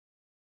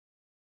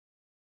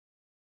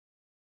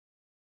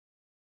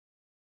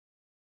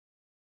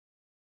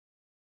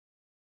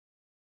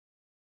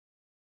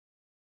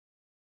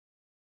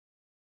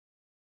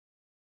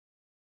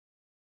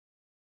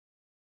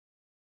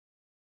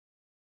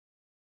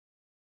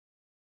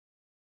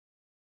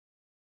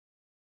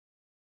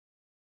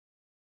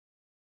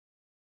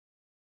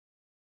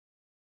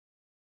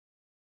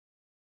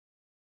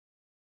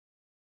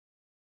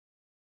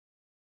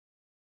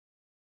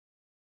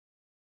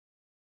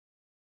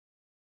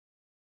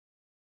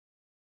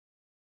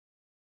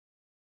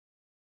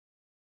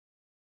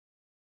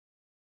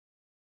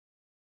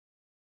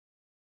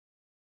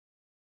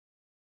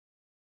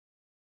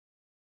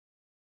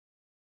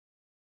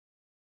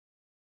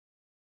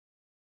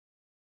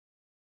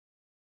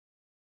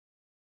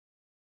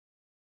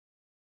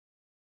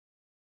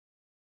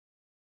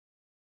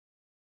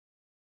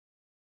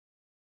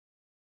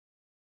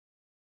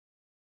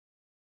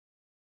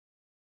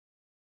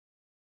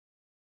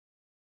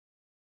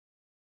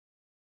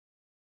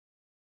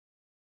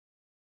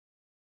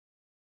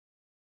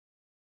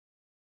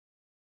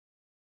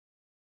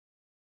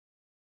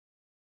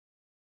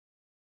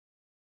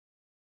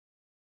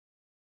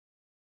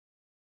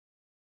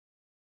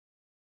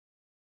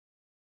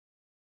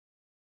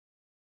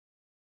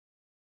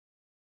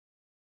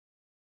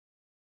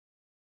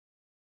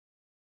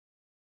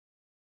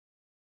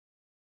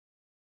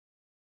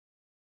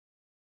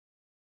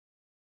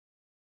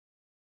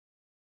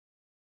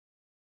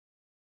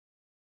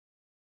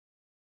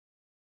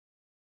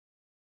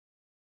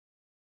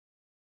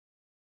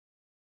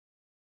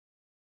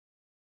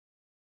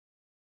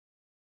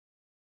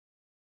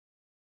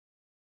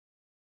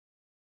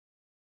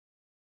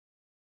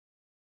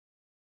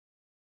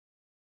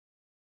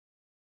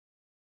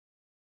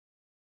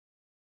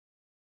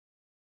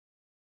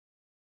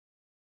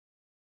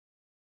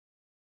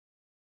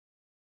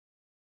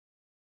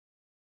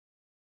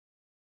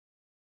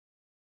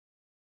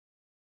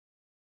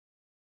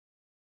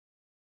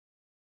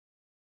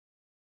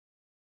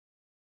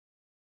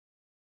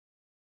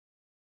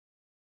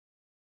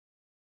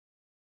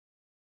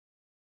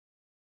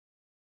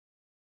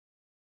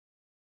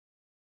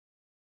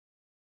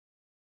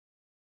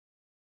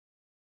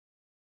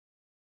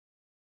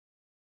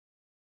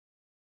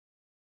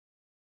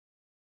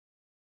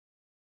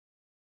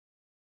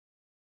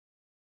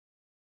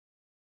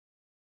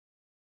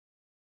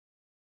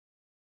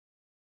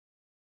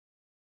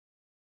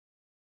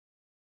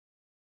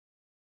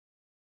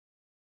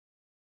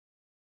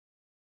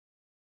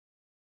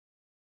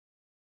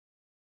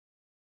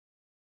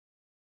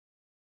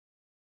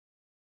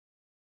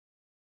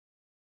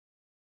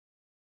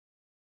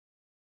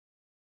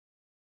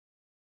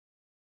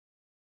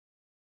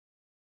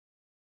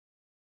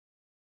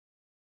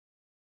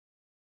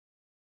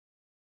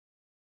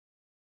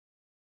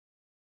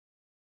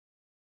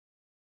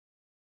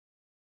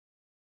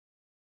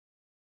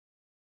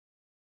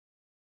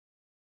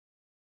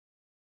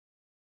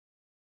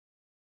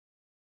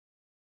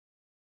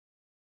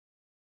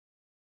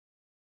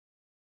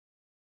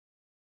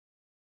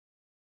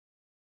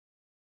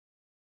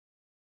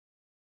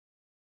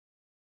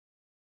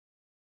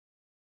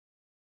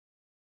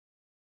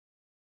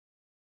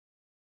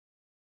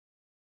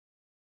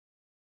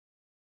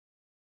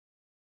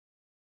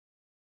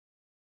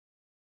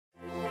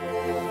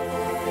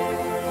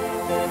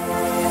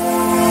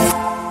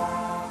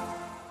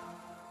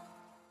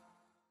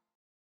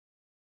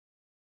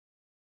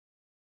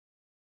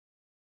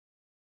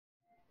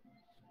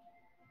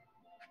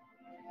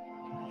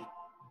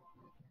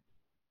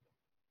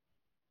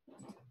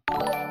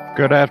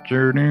Good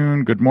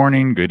afternoon, good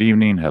morning, good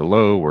evening,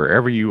 hello,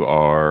 wherever you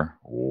are.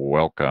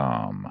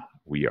 Welcome.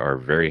 We are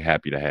very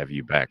happy to have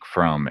you back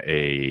from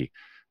a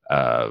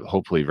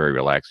hopefully very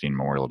relaxing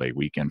Memorial Day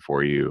weekend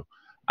for you.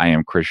 I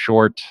am Chris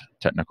Short,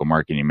 Technical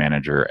Marketing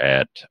Manager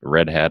at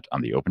Red Hat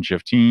on the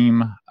OpenShift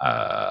team.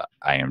 I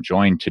am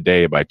joined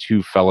today by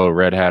two fellow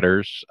Red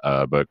Hatters,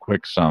 but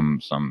some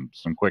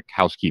quick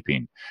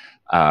housekeeping.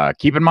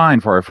 Keep in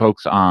mind for our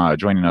folks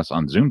joining us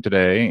on Zoom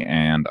today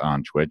and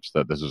on Twitch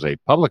that this is a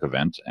public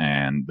event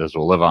and this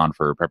will live on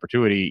for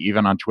perpetuity.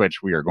 Even on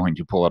Twitch, we are going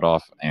to pull it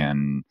off,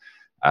 and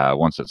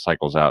once it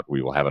cycles out,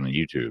 we will have it on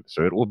YouTube.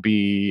 So it will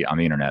be on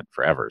the internet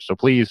forever. So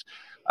please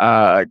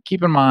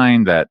keep in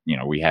mind that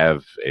we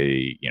have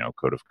a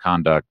code of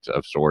conduct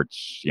of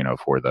sorts.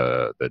 For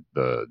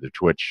the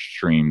Twitch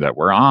stream that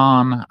we're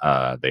on,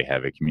 they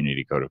have a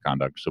community code of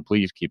conduct. So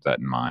please keep that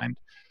in mind.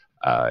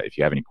 If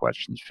you have any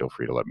questions, feel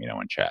free to let me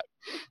know in chat.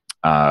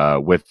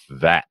 With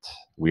that,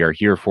 we are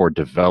here for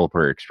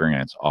developer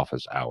experience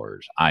office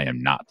hours. I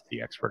am not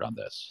the expert on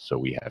this, so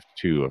we have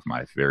two of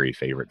my very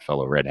favorite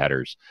fellow Red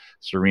Hatters,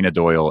 Serena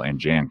Doyle and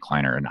Jan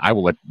Kleiner, and I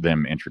will let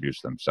them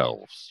introduce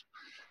themselves.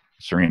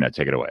 Serena,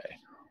 take it away.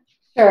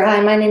 Sure.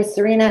 Hi, my name is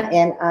Serena,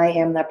 and I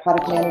am the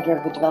product manager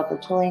of the developer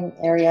tooling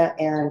area.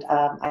 And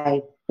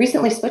I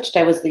recently switched.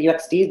 I was the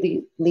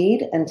UXD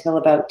lead until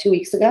about 2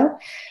 weeks ago.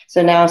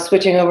 So now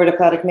switching over to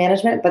product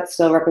management, but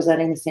still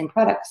representing the same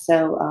product.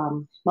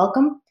 So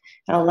welcome.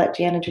 I'll let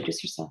Jan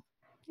introduce herself.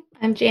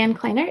 I'm Jan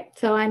Kleiner.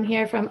 So I'm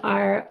here from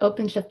our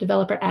OpenShift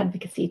developer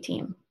advocacy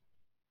team.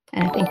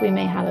 And I think we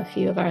may have a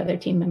few of our other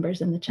team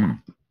members in the chat.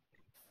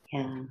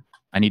 Yeah.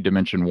 I need to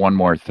mention one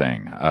more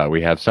thing.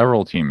 We have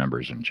several team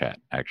members in chat,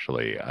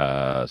 actually.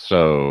 But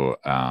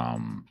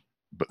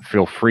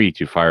feel free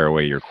to fire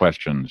away your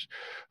questions.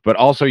 But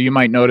also, you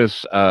might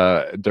notice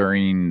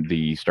during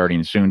the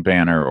Starting Soon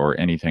banner or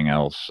anything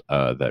else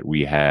that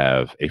we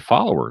have a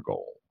follower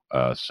goal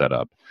set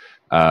up.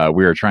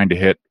 We are trying to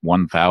hit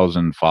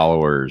 1,000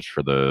 followers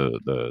for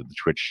the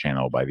Twitch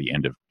channel by the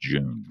end of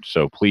June.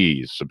 So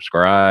please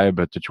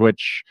subscribe to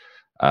Twitch.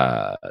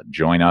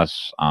 Join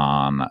us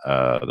on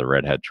the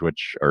Red Hat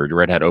Twitch or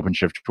Red Hat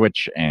OpenShift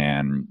Twitch,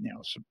 and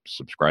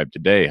subscribe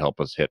today.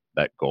 Help us hit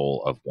that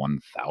goal of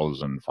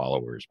 1,000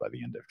 followers by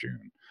the end of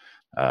June.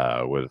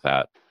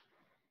 Without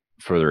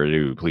further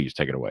ado, please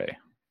take it away.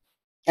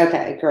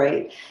 Okay,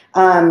 great.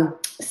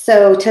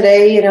 So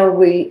today,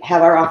 we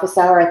have our office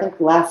hour. I think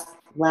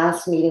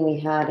last meeting we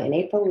had in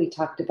April, we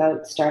talked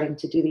about starting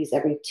to do these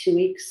every 2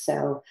 weeks.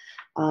 So.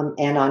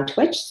 And on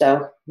Twitch,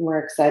 so we're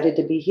excited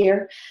to be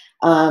here.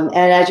 And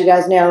as you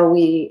guys know,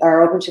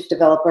 our OpenShift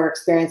developer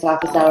experience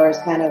office hours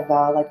kind of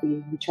like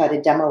we try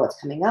to demo what's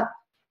coming up,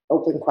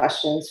 open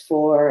questions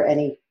for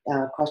any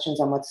questions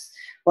on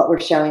what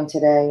we're showing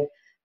today.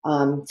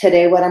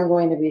 Today, what I'm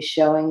going to be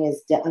showing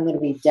is I'm going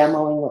to be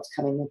demoing what's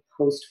coming with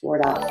Post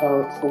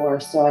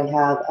 4.4. So I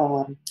have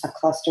a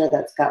cluster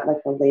that's got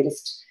like the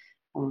latest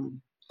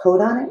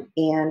code on it,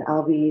 and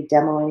I'll be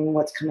demoing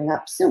what's coming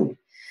up soon.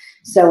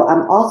 So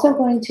I'm also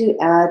going to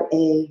add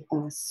a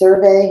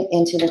survey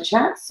into the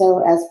chat.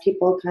 So as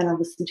people kind of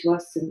listen to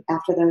us and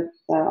after the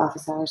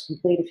office hours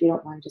complete, if you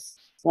don't mind just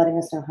letting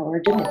us know how we're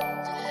doing.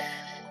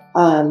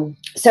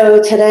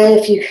 So today,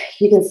 if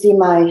you can see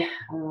my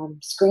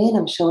screen,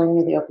 I'm showing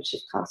you the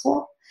OpenShift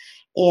console.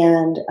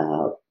 And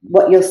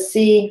what you'll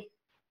see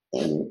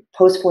in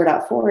Post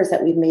 4.4 is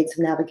that we've made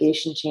some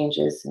navigation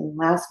changes. In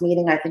last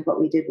meeting, I think what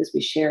we did was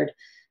we shared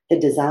the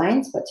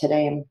designs, but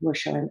today we're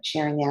sharing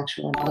the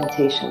actual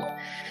implementation.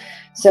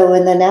 So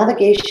in the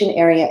navigation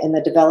area in the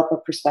developer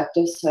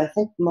perspective, so I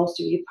think most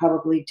of you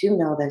probably do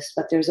know this,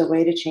 but there's a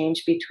way to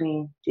change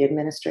between the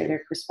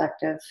administrator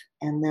perspective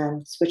and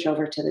then switch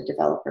over to the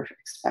developer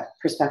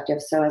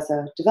perspective. So as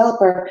a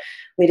developer,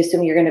 we'd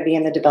assume you're going to be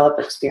in the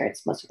developer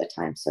experience most of the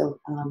time. So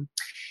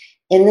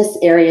in this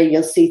area,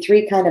 you'll see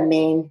three kind of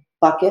main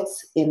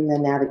buckets in the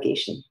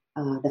navigation.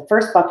 The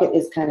first bucket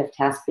is kind of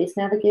task-based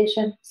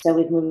navigation. So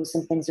we've moved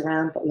some things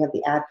around, but we have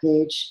the add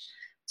page,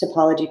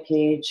 topology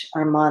page,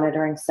 our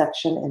monitoring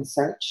section, and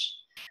search.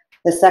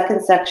 The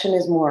second section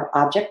is more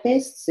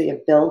object-based. So you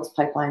have builds,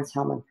 pipelines,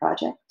 Helm, and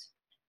project.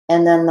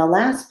 And then the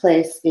last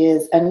place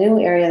is a new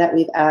area that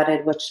we've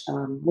added, which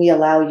we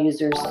allow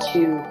users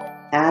to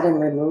add and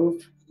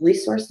remove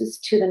resources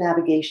to the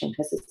navigation,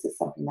 because this is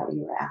something that we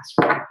were asked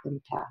for in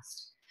the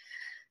past.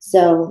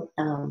 So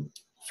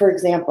for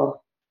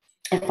example,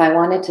 if I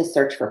wanted to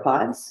search for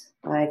pods,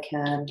 I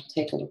can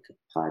take a look at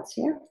pods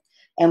here.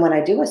 And when I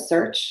do a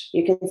search,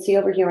 you can see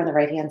over here on the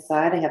right-hand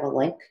side, I have a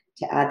link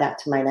to add that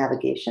to my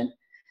navigation.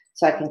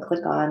 So I can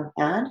click on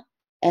add,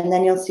 and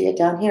then you'll see it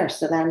down here.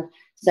 So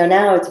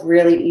now it's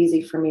really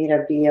easy for me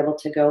to be able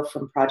to go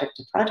from project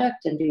to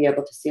project and be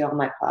able to see all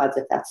my pods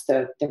if that's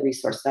the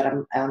resource that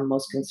I'm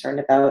most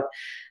concerned about.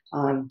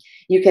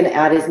 You can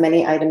add as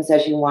many items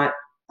as you want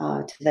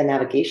to the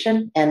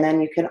navigation, and then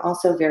you can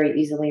also very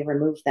easily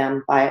remove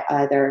them by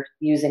either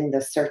using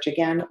the search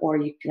again, or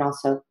you can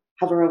also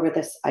hover over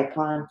this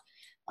icon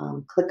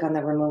click on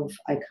the remove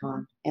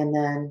icon and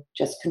then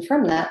just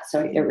confirm that so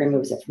it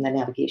removes it from the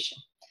navigation.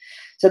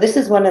 So this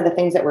is one of the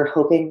things that we're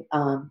hoping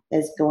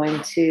is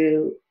going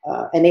to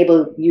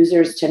enable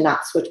users to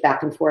not switch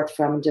back and forth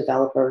from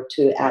developer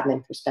to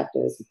admin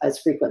perspectives as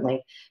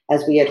frequently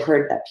as we had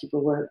heard that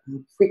people were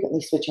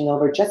frequently switching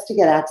over just to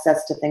get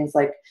access to things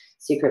like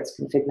secrets,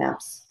 config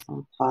maps,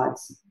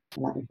 pods,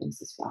 and other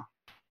things as well.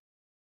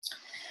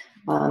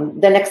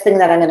 The next thing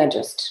that I'm going to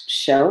just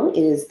show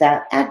is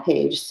that ad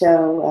page.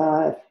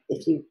 So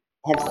if you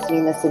have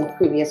seen this in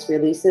previous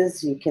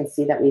releases, you can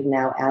see that we've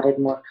now added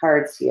more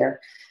cards here.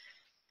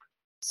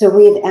 So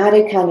we've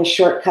added kind of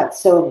shortcuts.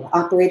 So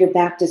operator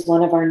backed is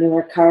one of our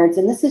newer cards,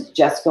 and this is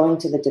just going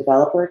to the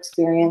developer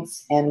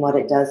experience. And what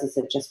it does is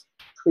it just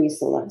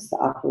pre-selects the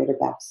operator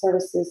backed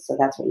services. So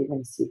that's what you're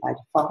going to see by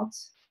default.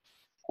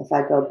 If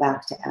I go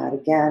back to add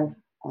again,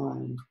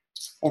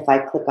 if I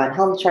click on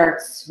Helm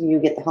charts, you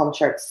get the Helm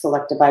charts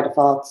selected by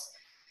default.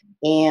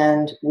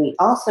 And we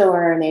also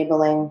are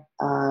enabling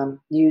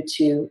you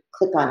to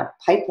click on a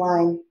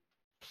pipeline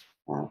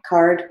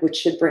card, which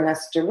should bring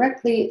us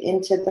directly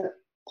into the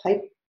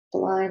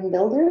pipeline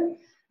builder.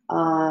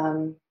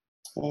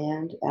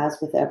 And as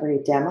with every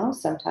demo,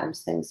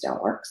 sometimes things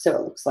don't work. So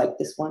it looks like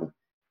this one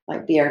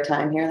might be our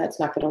time here. That's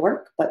not going to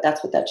work, but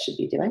that's what that should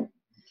be doing.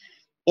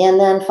 And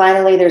then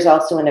finally, there's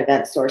also an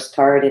event source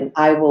card, and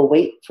I will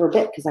wait for a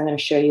bit because I'm going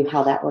to show you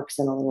how that works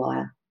in a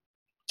little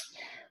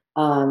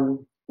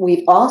while.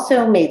 We've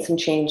also made some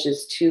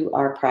changes to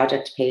our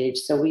project page.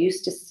 So we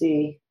used to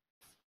see,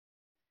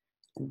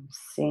 I'm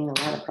seeing a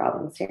lot of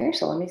problems here.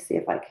 So let me see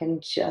if I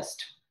can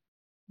just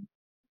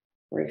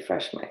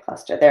refresh my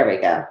cluster. There we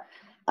go.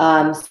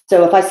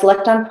 So if I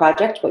select on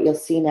project, what you'll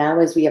see now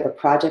is we have a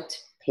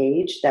project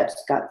page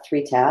that's got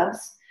 3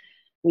 tabs.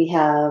 We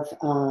have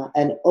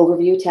an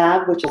overview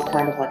tab, which is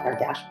kind of like our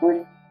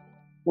dashboard.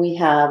 We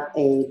have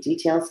a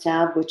details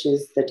tab, which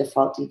is the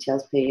default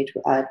details page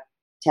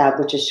tab,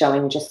 which is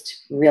showing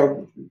just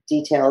real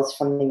details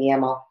from the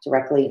YAML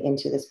directly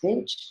into this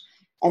page.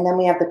 And then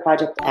we have the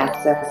project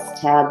access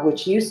tab,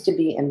 which used to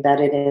be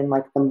embedded in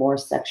like the more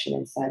section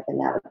inside the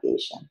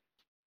navigation.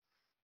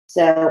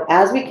 So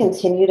as we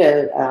continue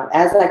to,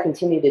 as I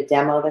continue to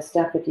demo this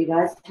stuff, if you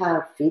guys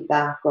have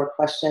feedback or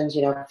questions,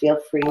 you know, feel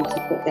free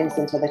to put things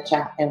into the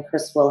chat, and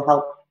Chris will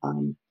help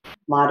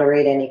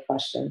moderate any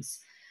questions.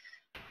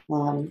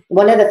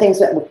 One of the things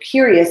that we're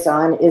curious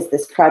on is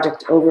this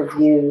project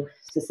overview.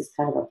 This is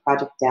kind of a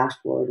project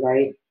dashboard,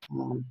 right?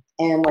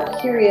 And we're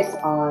curious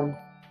on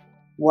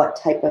what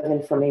type of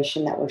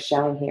information that we're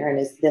showing here, and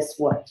is this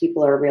what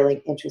people are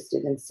really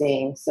interested in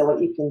seeing? So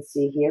what you can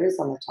see here is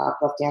on the top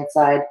left-hand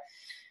side,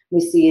 we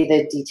see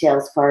the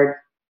details card,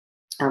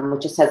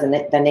 which just has the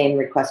name,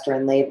 requester,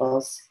 and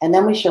labels. And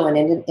then we show an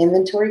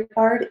inventory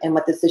card. And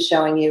what this is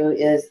showing you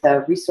is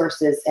the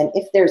resources. And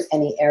if there's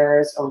any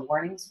errors or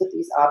warnings with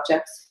these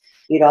objects,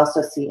 you'd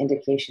also see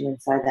indication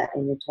inside that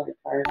inventory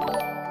card.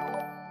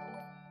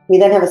 We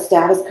then have a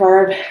status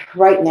card.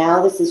 Right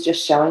now, this is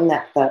just showing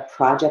that the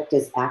project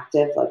is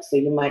active. Like, so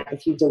you might,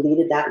 if you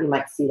deleted that, you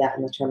might see that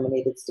in the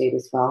terminated state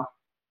as well.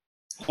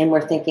 And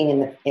we're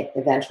thinking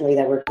eventually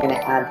that we're going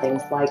to add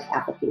things like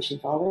application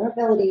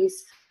vulnerabilities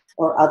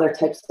or other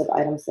types of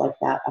items like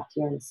that up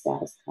here in the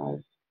status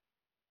card.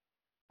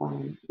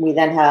 We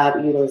then have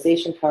a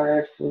utilization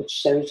card, which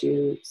shows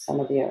you some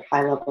of the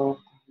high-level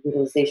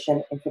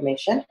utilization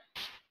information.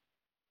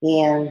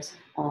 And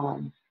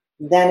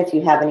then if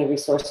you have any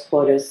resource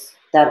quotas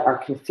that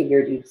are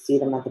configured, you'd see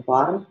them at the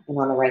bottom. And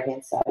on the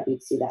right-hand side,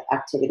 you'd see that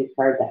activity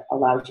card that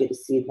allows you to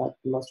see like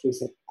the most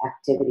recent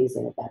activities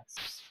and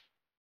events.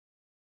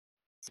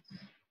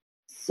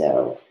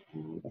 So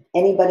if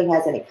anybody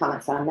has any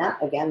comments on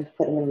that, again,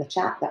 put them in the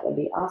chat. That would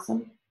be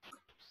awesome.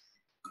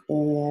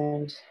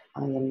 And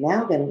I am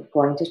now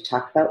going to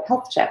talk about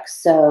health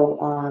checks.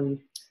 So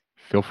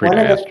feel free to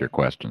ask your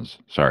questions.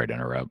 Sorry to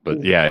interrupt,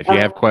 but yeah, if you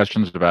have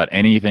questions about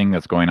anything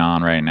that's going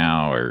on right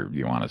now, or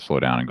you want to slow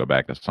down and go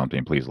back to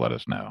something, please let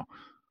us know.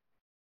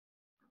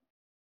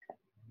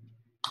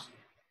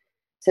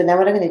 So now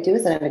what I'm going to do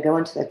is I'm going to go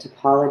into the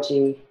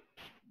topology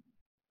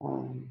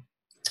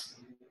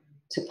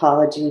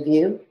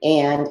view.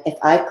 And if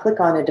I click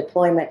on a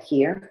deployment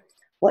here,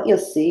 what you'll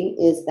see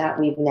is that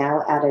we've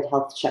now added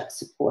health check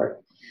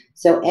support.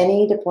 So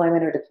any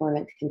deployment or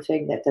deployment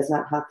config that does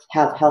not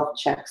have health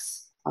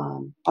checks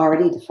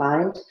already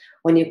defined,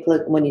 when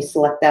you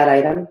select that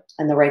item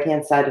on the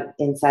right-hand side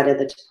inside of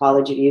the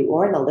topology view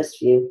or in the list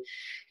view,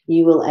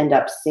 you will end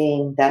up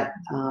seeing that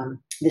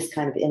this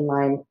kind of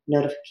inline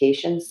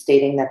notification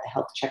stating that the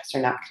health checks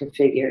are not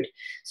configured.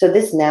 So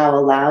this now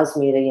allows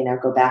me to,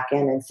 go back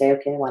in and say,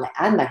 okay, I want to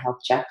add my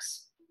health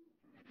checks.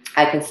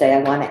 I can say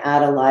I want to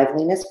add a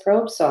liveliness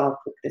probe, so I'll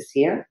click this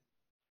here.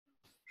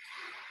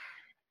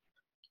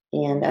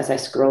 And as I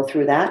scroll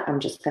through that, I'm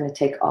just going to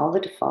take all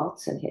the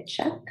defaults and hit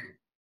check.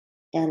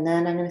 And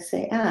then I'm going to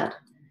say add.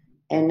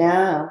 And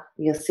now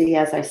you'll see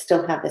as I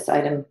still have this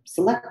item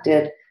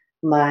selected,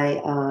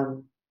 my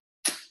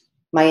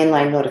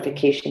inline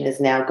notification is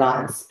now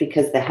gone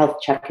because the health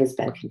check has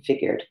been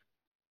configured.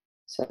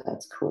 So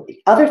that's cool.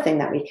 The other thing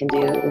that we can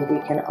do is we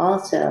can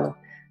also,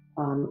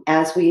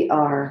 as we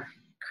are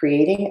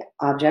creating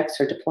objects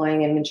or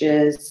deploying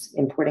images,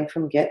 importing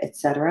from Git,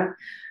 etc.,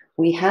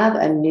 we have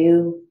a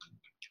new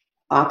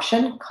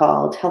option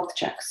called health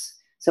checks.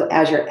 So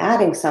as you're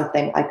adding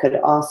something, I could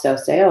also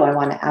say, oh, I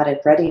want to add a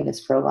readiness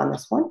probe on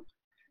this one,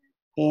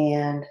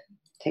 and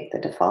take the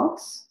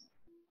defaults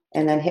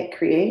and then hit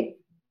create.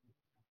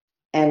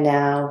 And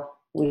now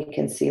we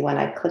can see when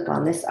I click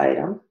on this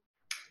item,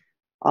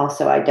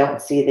 also I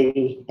don't see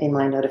the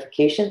inline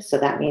notification, so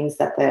that means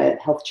that the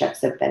health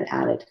checks have been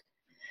added.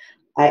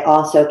 I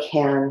also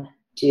can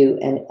do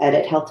an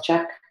edit health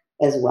check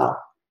as well.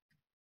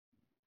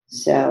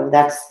 So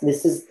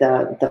this is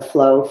the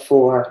flow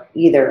for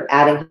either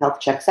adding health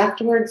checks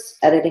afterwards,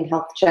 editing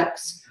health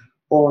checks,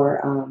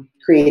 or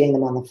creating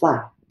them on the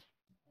fly.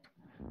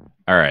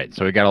 All right,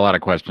 so we got a lot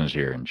of questions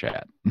here in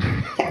chat.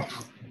 Okay.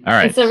 All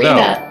right,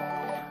 Serena,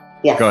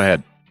 Yes. go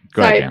ahead.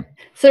 Go ahead, Jan.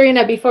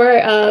 Serena,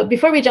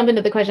 before we jump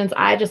into the questions,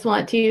 I just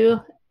want to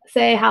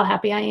say how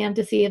happy I am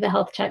to see the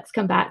health checks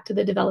come back to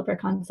the developer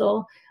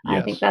console. Yes.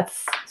 I think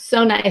that's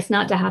so nice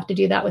not to have to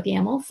do that with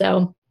YAML.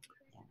 So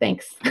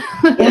thanks.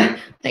 Yeah.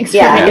 Thanks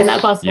for making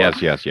that possible.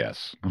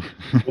 Yes.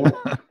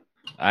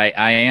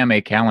 I am a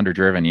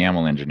calendar-driven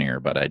YAML engineer,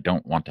 but I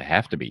don't want to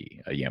have to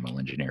be a YAML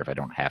engineer if I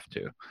don't have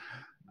to.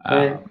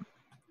 Right.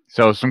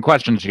 So some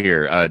questions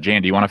here.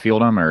 Jan, do you want to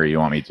field them or you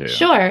want me to?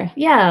 Sure.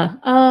 Yeah.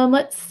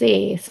 Let's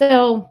see.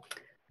 So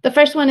the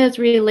first one is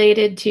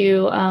related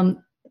to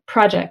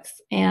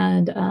projects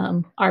and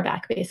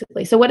RBAC,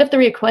 basically. So what if the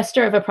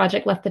requester of a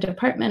project left the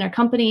department or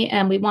company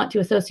and we want to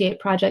associate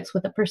projects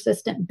with a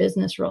persistent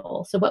business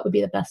role? So what would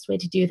be the best way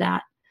to do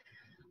that?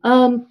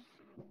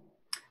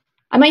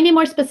 I might need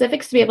more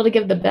specifics to be able to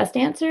give the best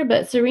answer,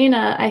 but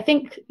Serena, I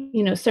think,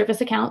 service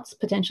accounts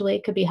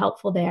potentially could be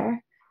helpful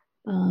there.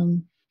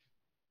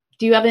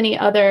 Do you have any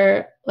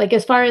other, like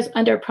as far as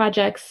under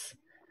projects,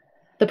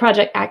 the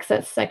project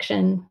access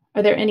section,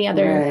 are there any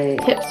other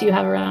tips you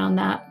have around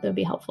that would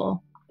be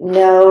helpful?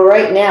 No,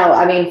 right now,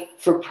 I mean,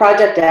 for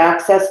project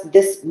access,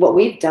 what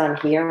we've done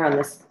here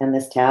on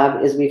this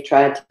tab is we've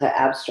tried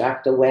to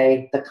abstract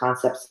away the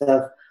concepts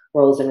of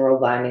roles and role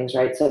bindings,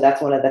 right? So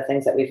that's one of the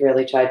things that we've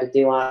really tried to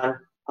do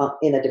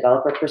in a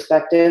developer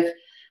perspective.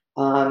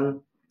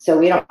 So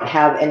we don't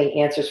have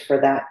any answers for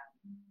that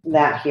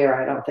here,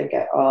 I don't think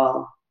at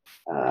all.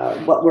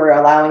 What we're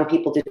allowing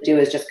people to do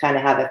is just kind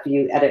of have a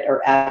view, edit,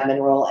 or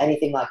admin role.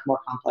 Anything like more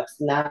complex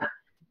than that,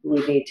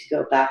 we need to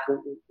go back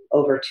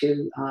over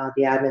to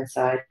the admin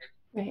side.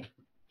 Right.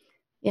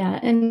 Yeah,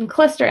 and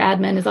cluster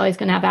admin is always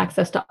going to have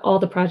access to all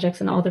the projects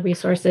and all the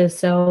resources.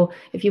 So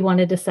if you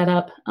wanted to set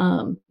up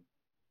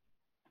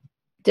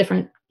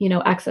different,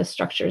 access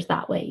structures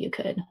that way, you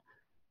could.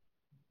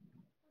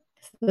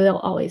 So they'll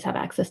always have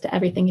access to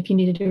everything if you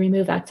needed to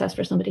remove access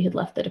for somebody who'd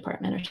left the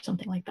department or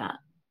something like that.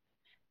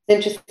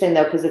 It's interesting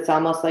though, because it's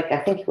almost like, I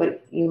think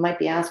what you might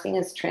be asking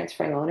is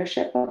transferring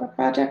ownership of a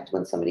project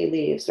when somebody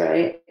leaves,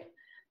 right?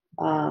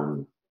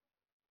 I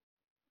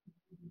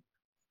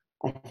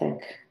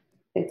think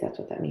that's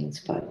what that means,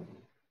 but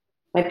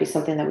might be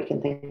something that we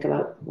can think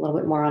about a little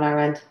bit more on our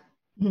end.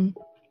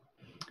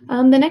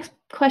 Mm-hmm. The next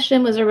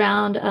question was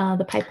around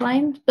the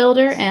pipeline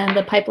builder and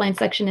the pipeline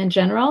section in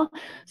general.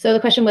 So the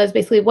question was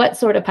basically, what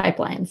sort of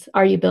pipelines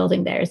are you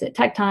building there? Is it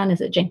Tekton?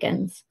 Is it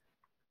Jenkins?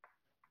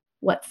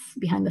 What's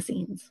behind the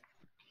scenes?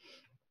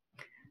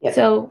 Yep.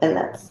 So, and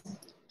that's.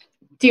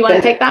 Do you want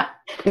to take that?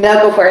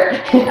 No, go for it.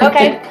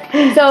 Okay.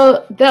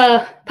 So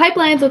the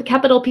pipelines with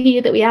capital P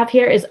that we have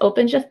here is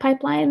OpenShift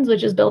pipelines,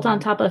 which is built on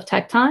top of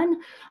Tekton.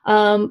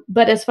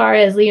 But as far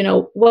as,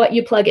 what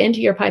you plug into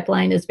your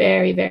pipeline is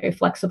very, very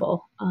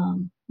flexible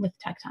with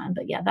Tekton.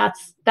 But yeah,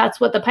 that's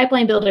what the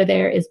pipeline builder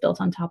there is built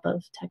on top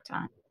of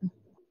Tekton.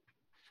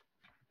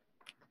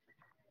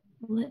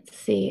 Let's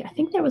see. I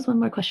think there was one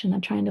more question I'm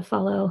trying to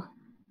follow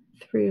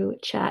through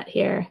chat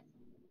here.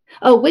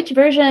 Oh, which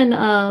version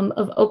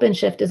of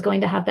OpenShift is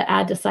going to have the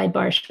add to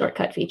sidebar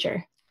shortcut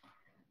feature?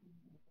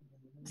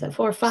 Is it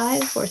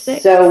 4.5,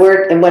 4.6? So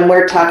when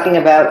we're talking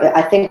about,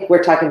 I think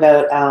we're talking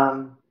about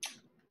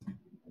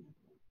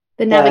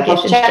the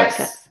navigation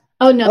shortcuts.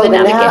 Oh no, the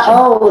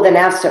navigation. The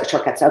nav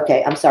shortcuts.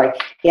 Okay, I'm sorry.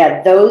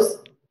 Yeah, those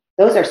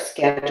are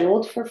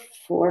scheduled for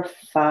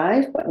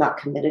 4.5, but not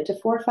committed to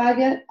 4.5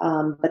 yet.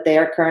 But they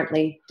are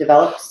currently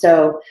developed.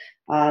 So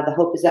the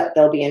hope is that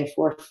they'll be in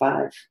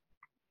 4.5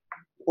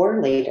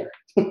 or later.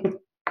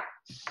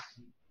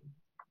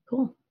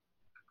 Cool.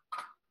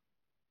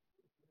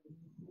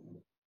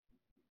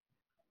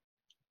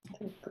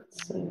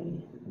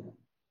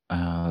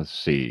 Let's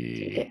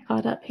see. Get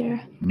caught up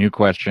here. New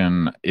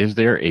question. Is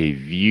there a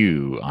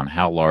view on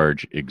how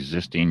large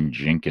existing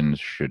Jenkins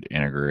should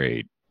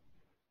integrate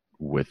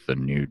with the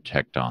new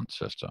Tekton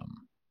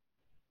system?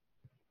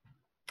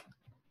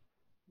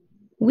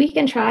 We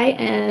can try,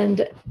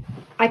 and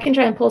I can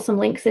try and pull some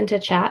links into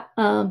chat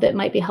that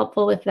might be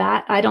helpful with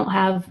that. I don't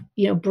have,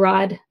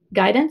 broad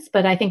guidance,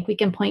 but I think we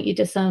can point you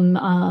to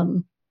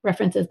some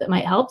references that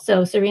might help.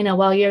 So Serena,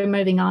 while you're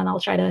moving on, I'll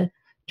try to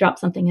drop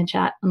something in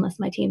chat unless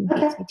my team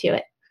beats me to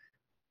it.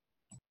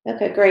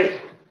 Okay, great.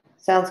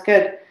 Sounds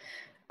good.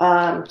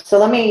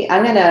 So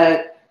I'm going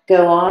to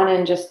go on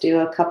and just do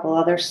a couple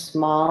other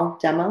small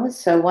demos.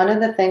 So one of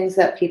the things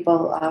that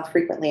people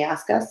frequently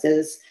ask us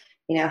is,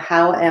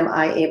 how am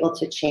I able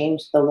to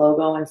change the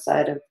logo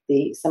inside of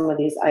some of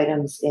these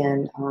items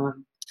in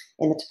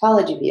the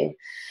topology view?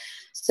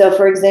 So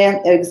for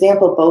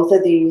example, both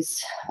of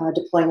these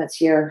deployments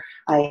here,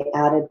 I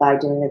added by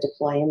doing a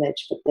deploy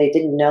image, but they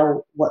didn't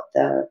know what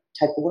the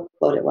type of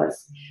workload it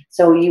was.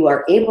 So you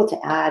are able to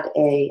add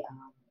a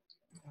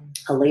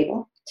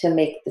label to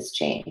make this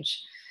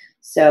change.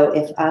 So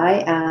if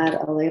I add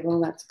a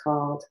label that's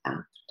called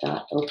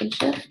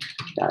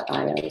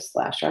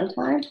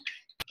app.openshift.io/runtime,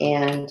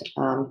 and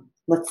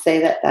let's say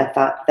that I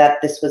thought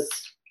that this was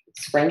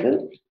Spring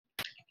Boot,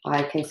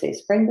 I can say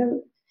Spring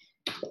Boot,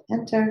 hit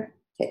enter,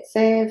 hit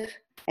save,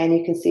 and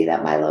you can see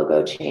that my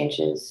logo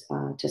changes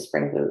to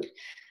Spring Boot.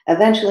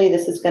 Eventually,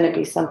 this is going to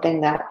be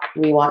something that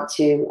we want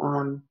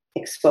to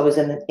expose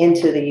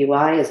into the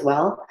UI as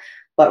well.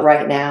 But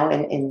right now,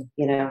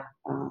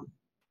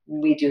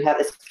 we do have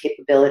this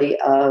capability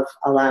of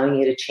allowing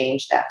you to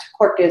change that to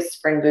Quarkus,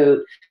 Spring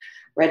Boot,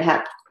 Red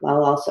Hat.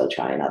 I'll also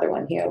try another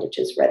one here, which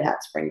is Red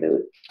Hat Spring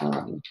Boot.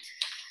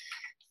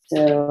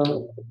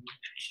 So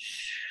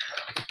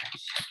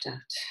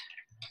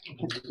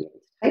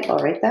type all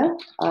right though.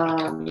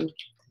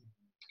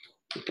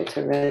 Equal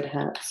to Red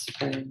Hat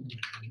Spring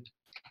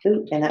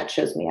Boot, and that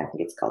shows me, I think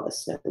it's called the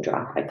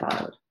Snowdrop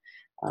icon.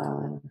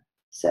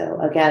 So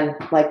again,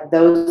 like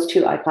those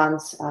two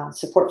icons,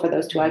 support for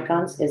those two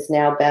icons is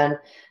now been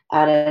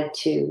added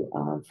to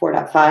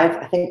 4.5.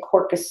 I think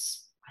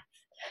Quarkus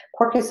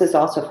is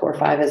also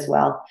 4.5 as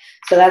well.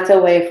 So that's a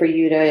way for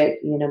you to,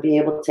 be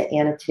able to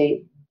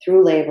annotate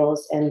through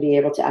labels and be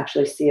able to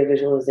actually see a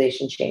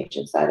visualization change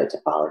inside a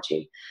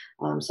topology.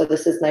 So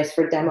this is nice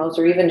for demos,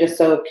 or even just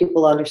so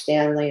people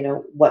understand,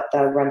 what the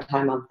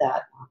runtime of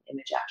that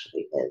image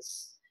actually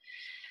is.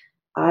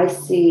 I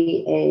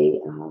see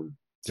a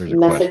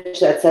message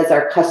that says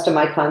our custom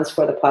icons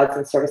for the pods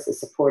and services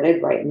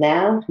supported right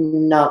now.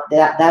 No,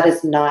 that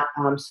is not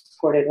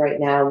supported right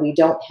now. We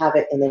don't have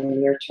it in the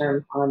near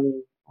term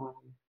on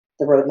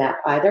the roadmap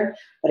either.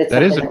 But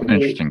that is an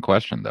interesting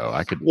question, though.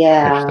 I could pitch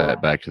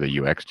that back to the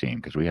UX team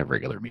because we have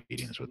regular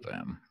meetings with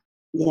them.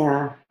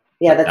 Yeah,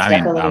 that's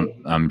definitely.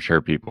 I'm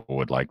sure people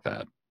would like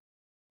that.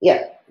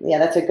 Yeah,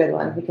 that's a good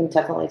one. We can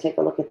definitely take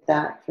a look at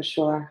that for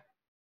sure.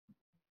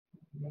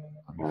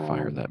 Let me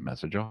fire that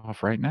message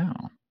off right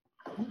now.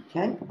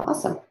 Okay,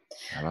 awesome.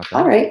 How about that?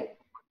 All right.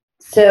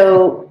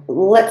 So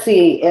let's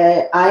see.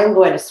 I am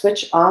going to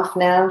switch off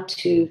now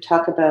to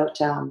talk about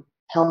Helm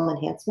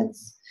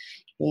enhancements.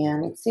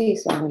 And let's see.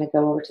 So I'm going to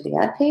go over to the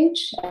ad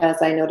page.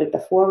 As I noted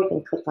before, we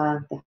can click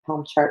on the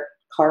Helm chart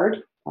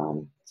card.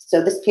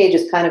 So this page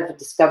is kind of a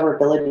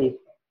discoverability,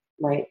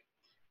 right?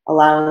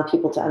 Allowing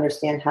people to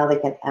understand how they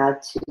can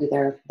add to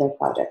their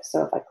project.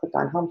 So if I click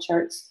on Helm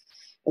charts,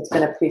 it's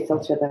going to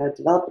pre-filter the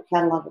developer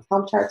catalog with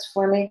Helm charts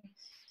for me.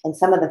 And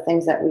some of the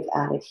things that we've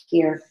added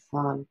here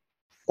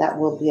that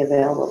will be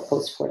available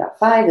post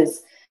 4.5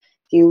 is,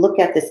 if you look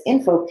at this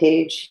info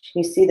page,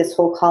 you see this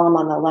whole column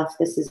on the left.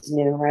 This is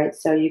new, right?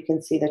 So you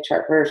can see the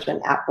chart version,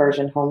 app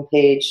version,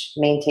 homepage,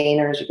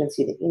 maintainers. You can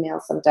see the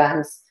email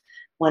sometimes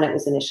when it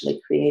was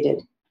initially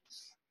created.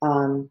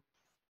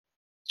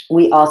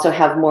 We also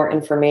have more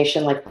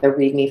information, like the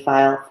README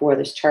file for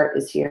this chart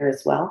is here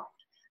as well.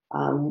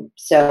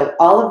 So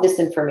all of this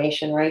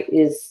information, right,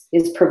 is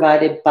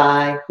provided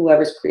by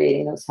whoever's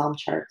creating those Helm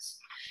charts.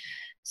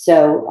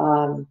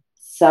 So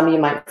some you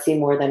might see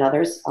more than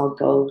others. I'll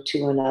go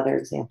to another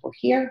example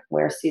here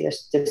where see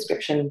this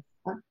description.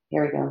 Oh,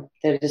 here we go.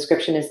 The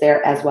description is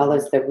there as well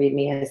as the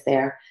README is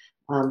there.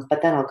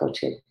 But then I'll go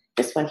to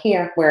this one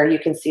here where you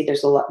can see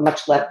there's a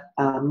much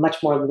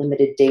more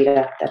limited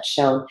data that's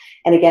shown.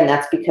 And again,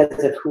 that's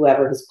because of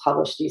whoever has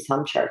published these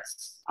Helm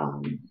charts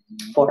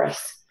for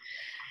us.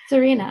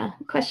 Serena,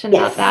 question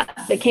about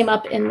that came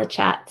up in the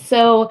chat.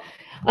 So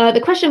the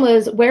question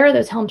was, where are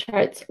those Helm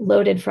charts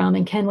loaded from,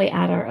 and can we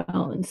add our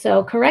own?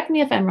 So correct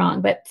me if I'm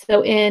wrong, but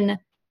so in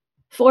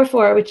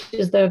 4.4, which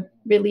is the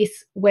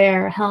release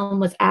where Helm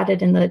was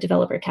added in the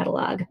developer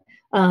catalog,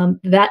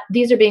 that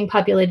these are being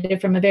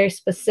populated from a very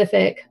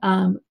specific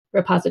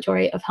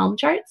repository of Helm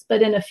charts.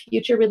 But in a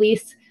future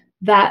release,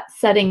 that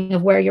setting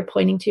of where you're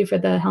pointing to for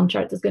the Helm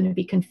charts is going to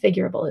be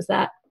configurable. Is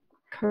that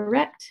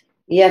correct?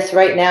 Yes,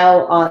 right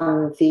now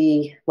on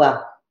the,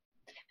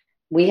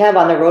 we have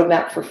on the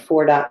roadmap for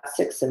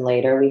 4.6 and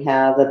later, we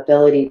have the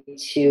ability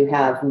to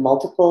have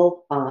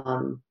multiple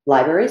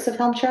libraries of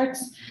Helm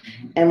charts.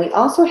 And we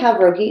also have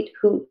Rohit,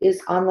 who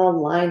is on the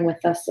line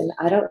with us. And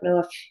I don't know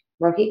if,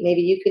 Rohit,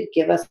 maybe you could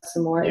give us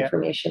some more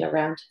information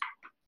around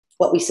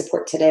what we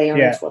support today on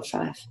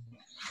 4.5.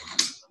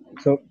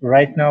 So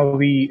right now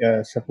we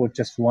support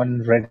just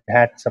one Red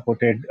Hat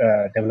supported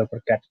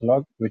developer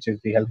catalog, which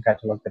is the Helm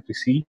catalog that we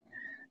see.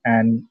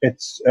 And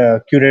it's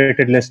a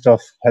curated list of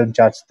Helm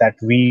charts that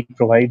we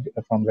provide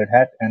from Red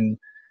Hat. And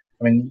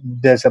I mean,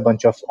 there's a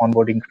bunch of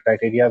onboarding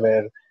criteria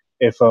where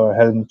if a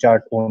Helm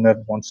chart owner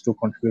wants to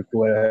contribute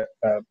to a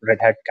Red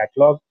Hat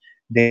catalog,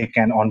 they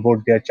can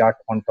onboard their chart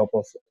on top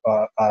of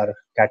our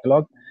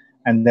catalog.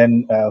 And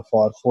then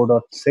for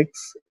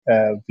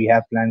 4.6, we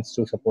have plans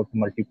to support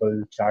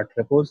multiple chart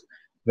repos,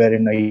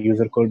 wherein a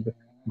user could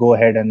go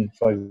ahead and,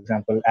 for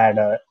example, add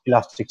a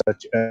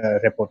Elasticsearch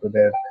repo to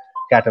their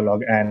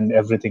catalog, and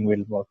everything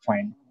will work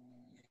fine.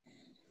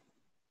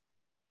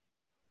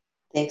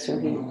 Thanks,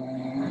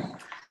 Rohit.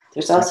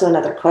 There's also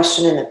another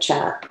question in the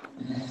chat.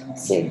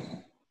 Let's see.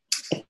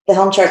 If the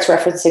Helm chart's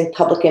referencing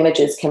public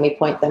images, can we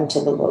point them to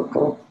the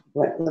local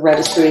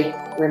registry,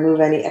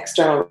 remove any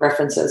external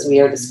references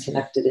via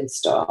disconnected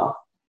install?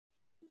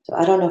 So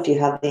I don't know if you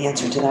have the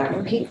answer to that,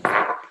 Rohit,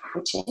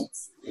 by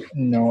chance?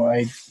 No,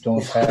 I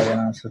don't have an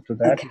answer to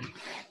that.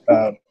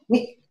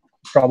 Okay.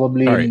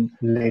 Probably in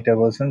later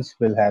versions,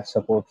 we'll have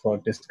support for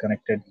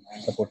disconnected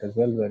support as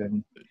well,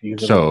 wherein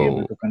users will be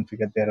able to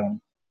configure their own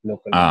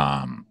local.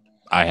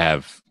 I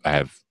have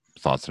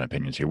thoughts and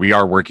opinions here. We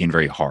are working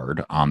very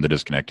hard on the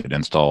disconnected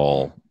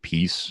install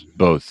piece.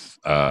 Both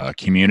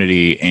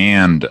community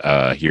and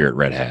here at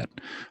Red Hat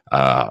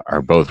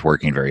are both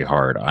working very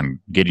hard on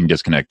getting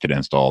disconnected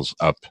installs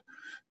up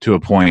to a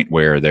point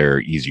where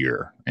they're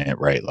easier,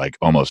 right? Like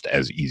almost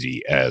as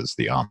easy as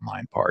the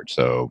online part.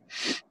 So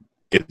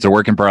it's a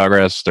work in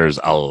progress. There's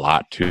a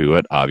lot to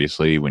it,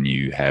 obviously, when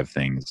you have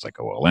things like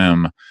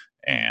OLM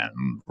and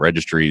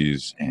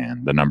registries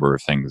and the number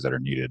of things that are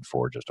needed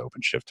for just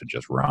OpenShift to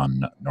just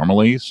run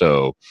normally.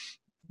 So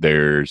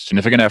there's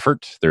significant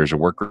effort. There's a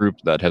work group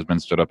that has been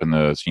stood up in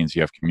the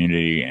CNCF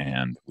community,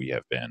 and we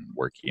have been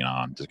working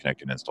on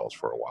disconnected installs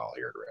for a while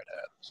here at Red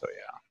Hat. So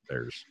yeah,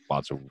 there's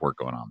lots of work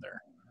going on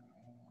there.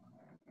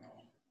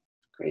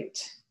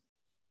 Great.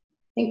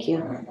 Thank you.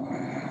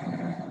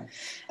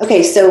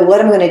 Okay, so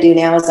what I'm going to do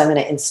now is I'm going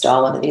to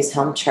install one of these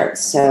Helm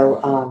charts.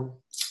 So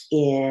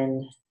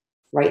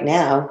right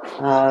now,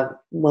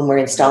 when we're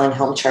installing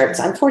Helm charts,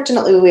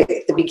 unfortunately,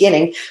 at the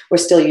beginning, we're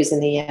still using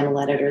the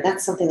YAML editor.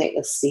 That's something that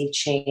you'll see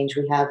change.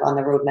 We have on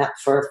the roadmap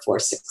for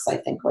 4.6, I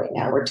think right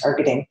now, we're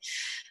targeting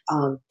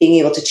being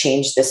able to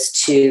change this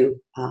to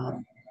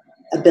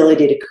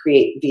ability to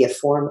create via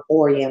form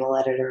or YAML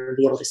editor and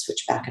be able to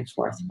switch back and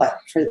forth. But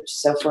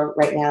for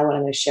right now, what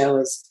I'm going to show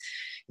is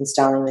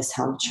installing this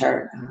Helm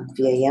chart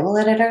via YAML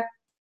editor.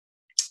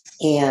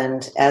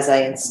 And as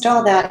I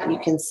install that, you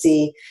can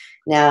see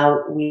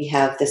now we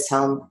have this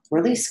Helm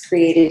release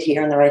created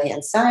here on the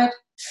right-hand side.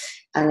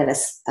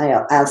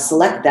 I'll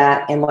select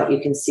that, and what you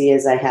can see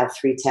is I have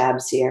 3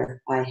 tabs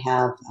here. I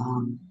have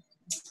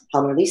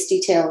Helm release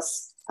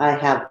details. I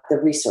have the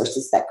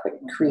resources that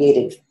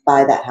created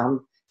by that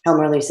Helm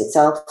release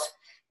itself.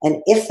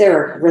 And if there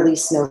are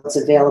release notes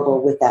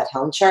available with that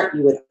Helm chart,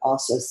 you would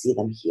also see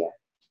them here.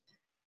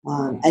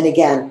 And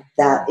again,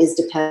 that is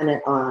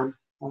dependent on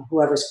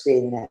whoever's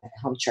creating that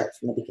Helm chart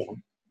from the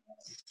beginning.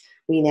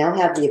 We now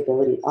have the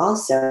ability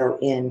also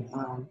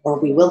or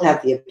we will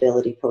have the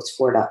ability post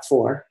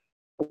 4.4,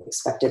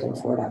 expected in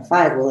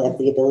 4.5, we'll have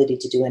the ability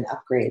to do an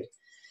upgrade.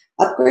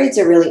 Upgrades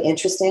are really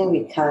interesting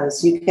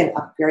because you can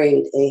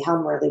upgrade a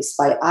Helm release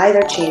by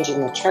either changing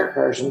the chart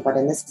version, but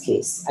in this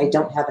case, I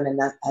don't have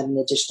an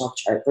additional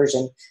chart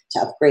version to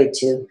upgrade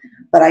to.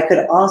 But I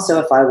could also,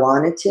 if I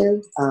wanted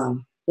to,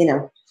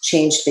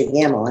 change the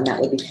YAML, and that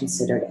would be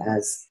considered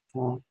as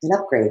an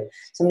upgrade.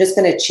 So I'm just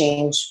going to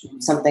change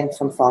something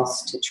from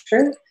false to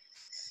true.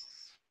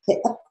 Hit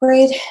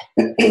upgrade.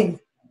 And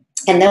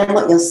then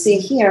what you'll see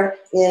here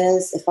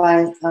is if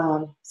I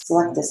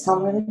select this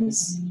Helm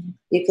release,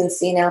 you can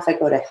see now if I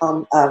go to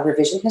Helm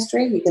revision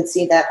history, you can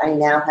see that I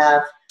now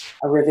have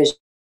a revision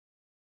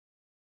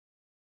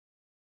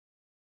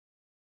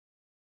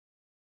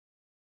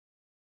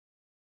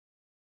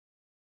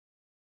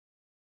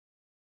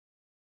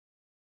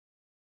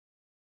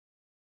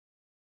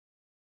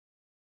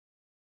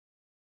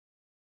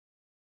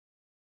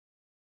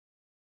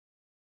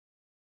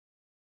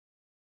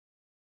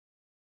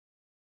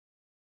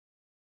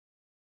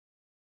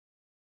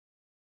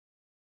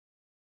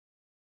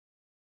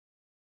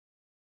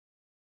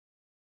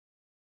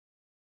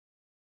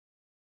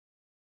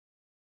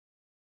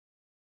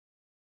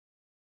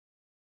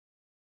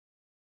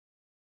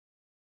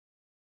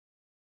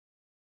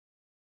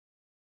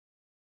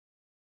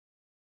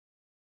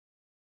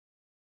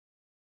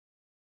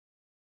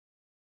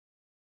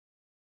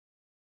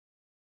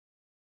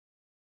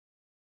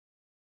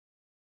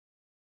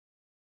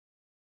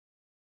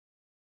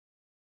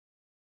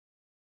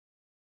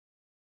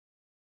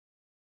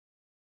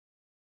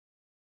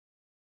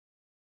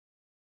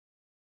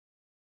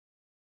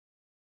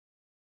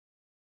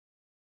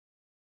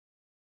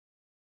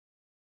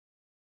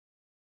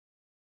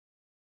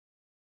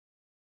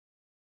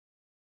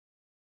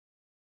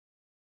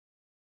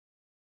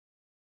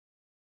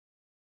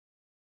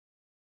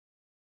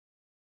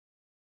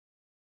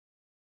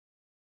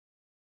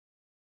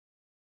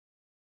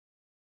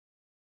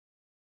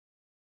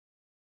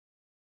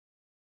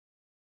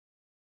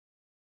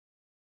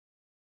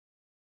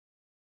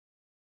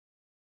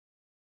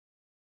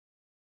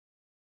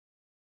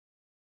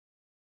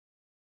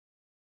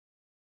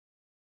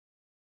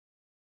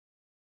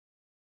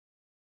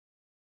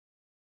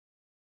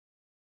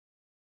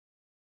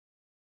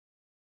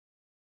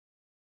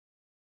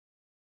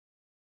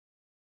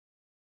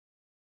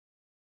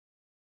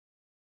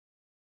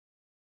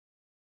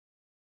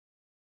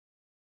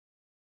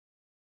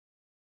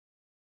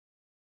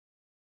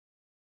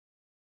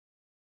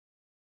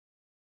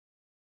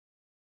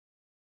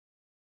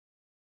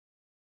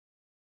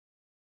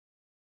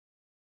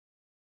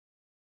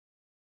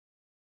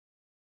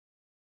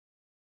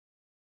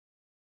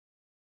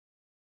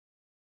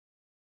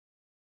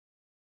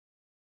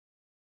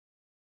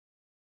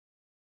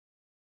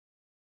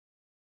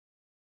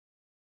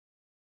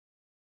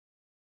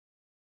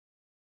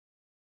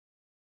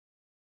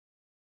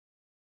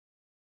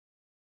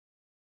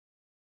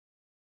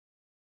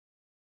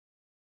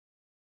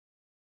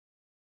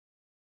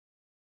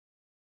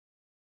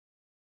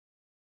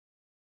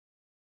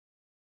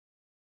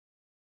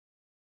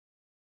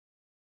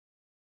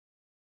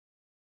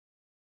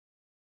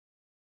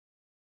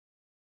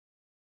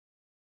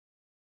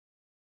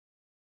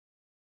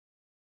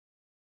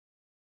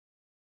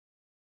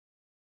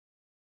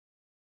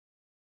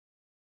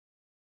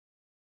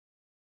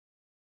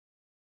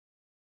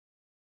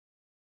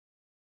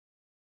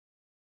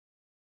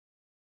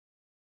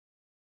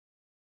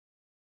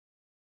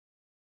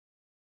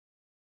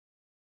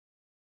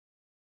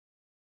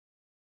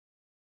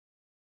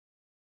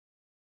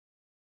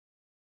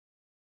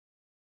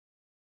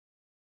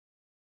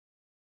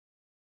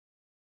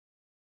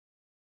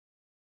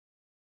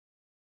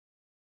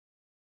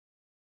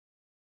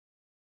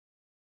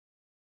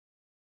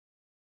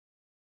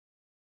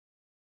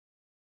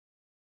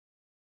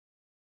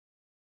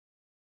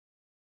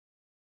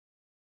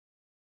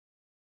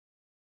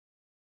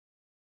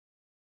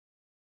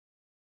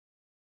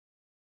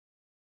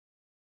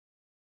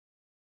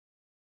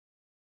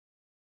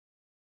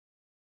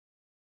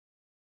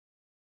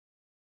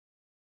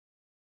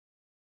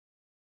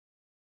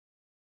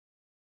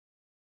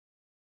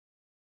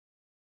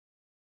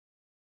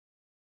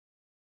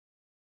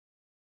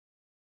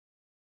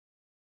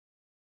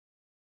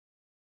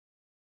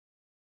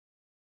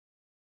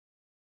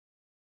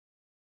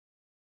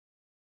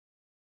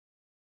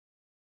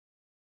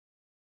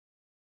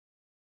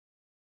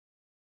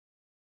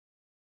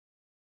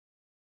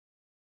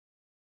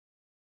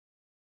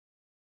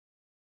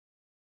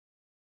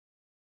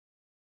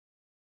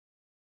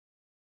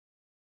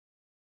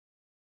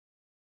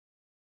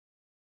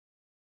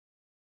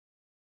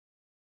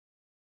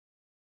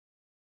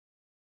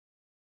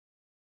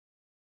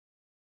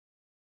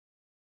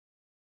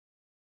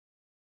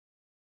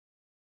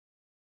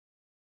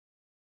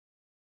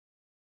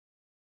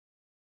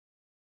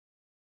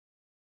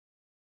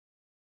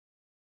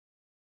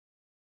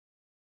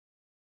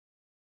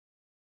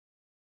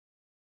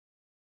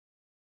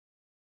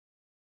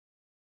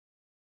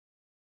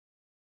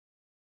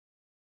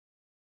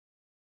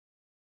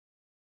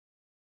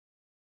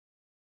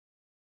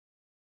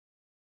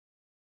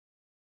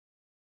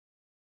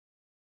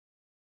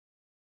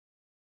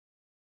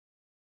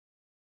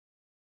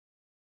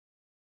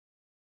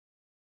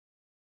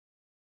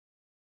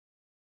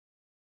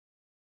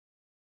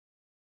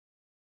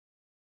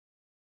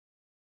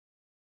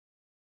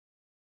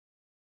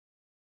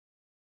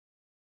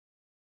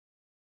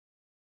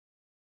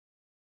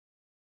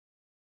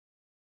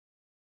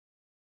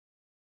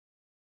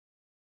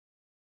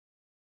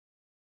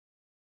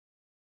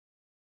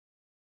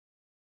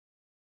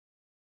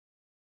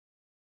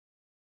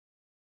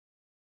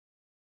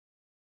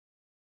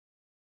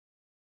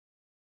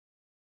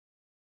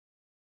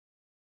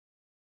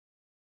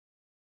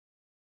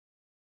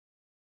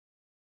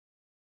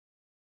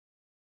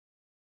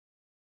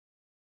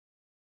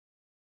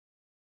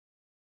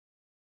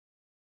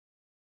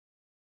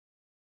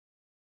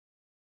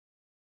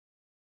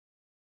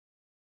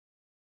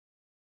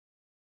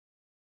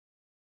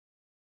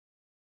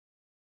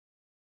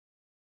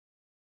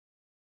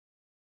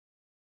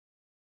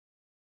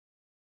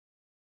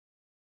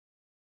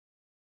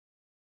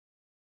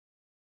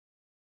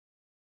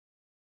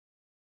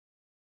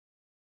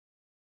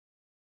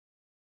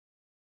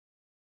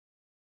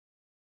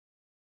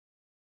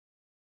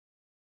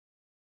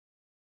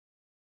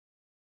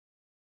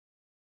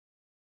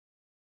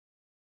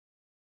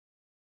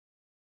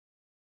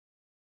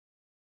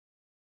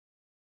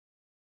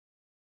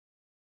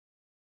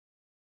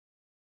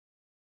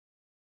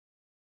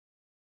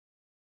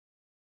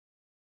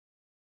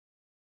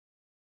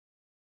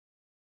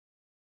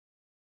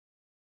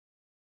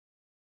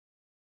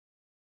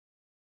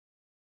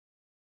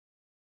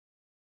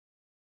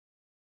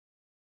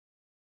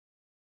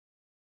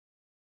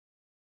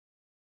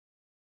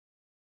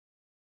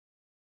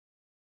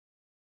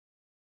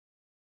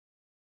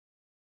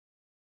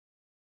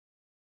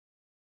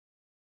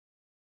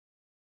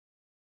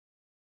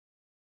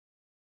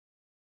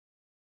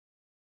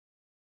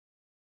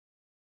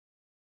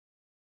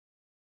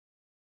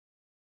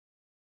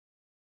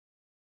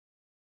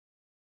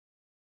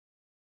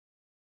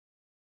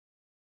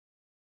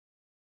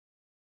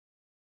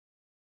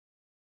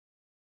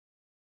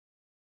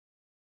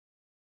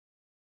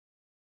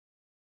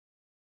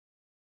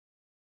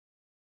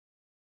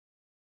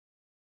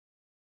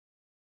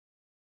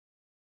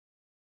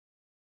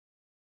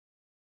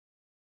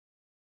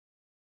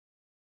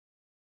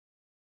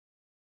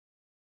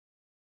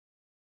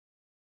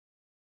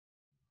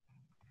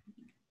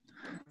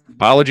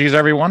Apologies,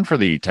 everyone, for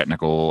the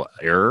technical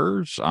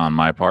errors on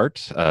my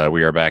part.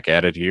 We are back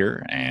at it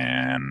here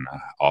and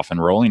off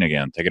and rolling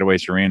again. Take it away,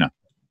 Serena.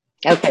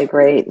 Okay,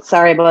 great.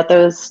 Sorry about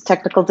those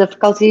technical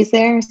difficulties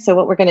there. So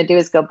what we're going to do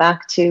is go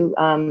back to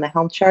the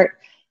Helm chart.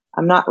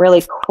 I'm not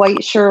really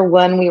quite sure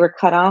when we were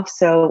cut off,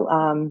 so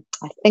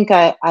I think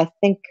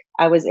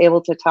I was able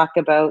to talk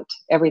about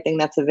everything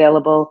that's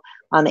available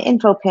on the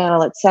info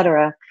panel,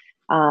 etc.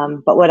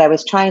 But what I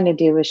was trying to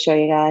do was show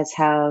you guys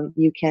how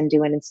you can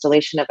do an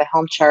installation of a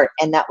Helm chart,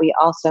 and that we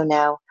also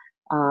now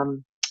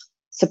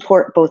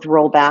support both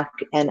rollback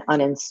and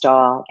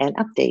uninstall and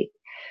update.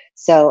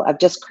 So I've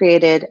just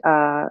created,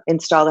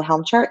 install the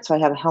Helm chart. So I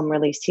have a Helm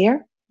release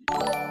here.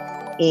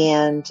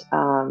 And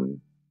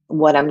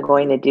what I'm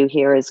going to do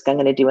here is I'm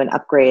going to do an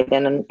upgrade.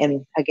 And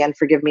again,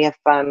 forgive me if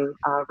I'm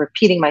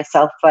repeating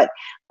myself, but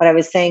what I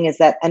was saying is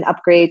that an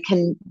upgrade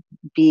can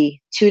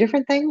be two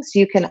different things.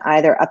 You can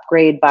either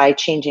upgrade by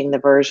changing the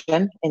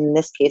version. In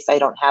this case, I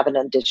don't have an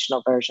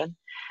additional version.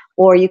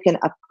 Or you can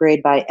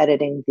upgrade by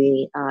editing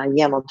the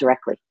YAML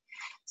directly.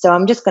 So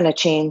I'm just going to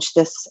change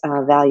this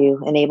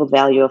enabled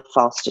value of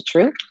false to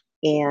true.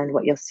 And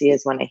what you'll see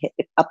is when I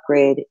hit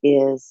upgrade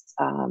is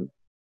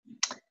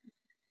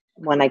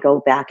when I go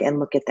back and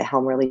look at the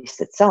Helm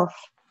release itself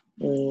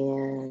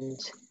and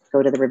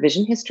go to the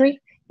revision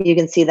history, you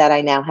can see that I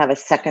now have a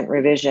second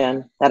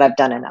revision that I've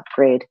done an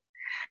upgrade.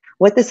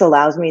 What this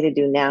allows me to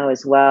do now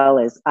as well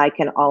is I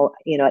can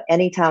at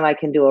any time I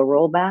can do a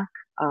rollback.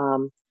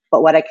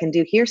 But what I can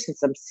do here,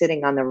 since I'm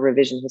sitting on the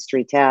revision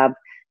history tab,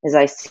 is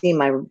I see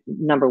my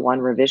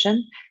 #1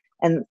 revision.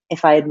 And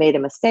if I had made a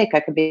mistake,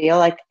 I could be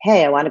like,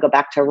 hey, I want to go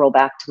back to roll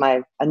back to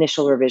my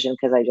initial revision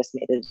because I just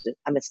made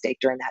a mistake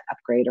during that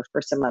upgrade, or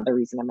for some other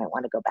reason I might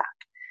want to go back.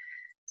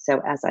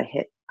 So as I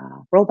hit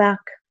rollback,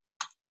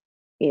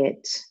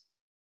 it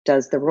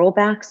does the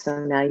rollback.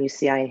 So now you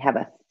see I have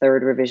a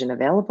third revision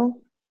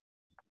available.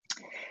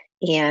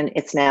 And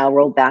it's now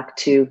rolled back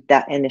to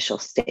that initial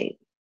state.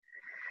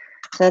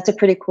 So that's a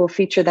pretty cool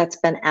feature that's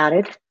been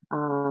added.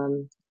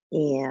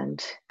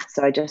 And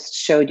so I just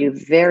showed you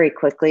very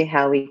quickly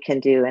how we can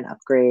do an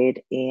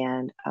upgrade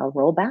and a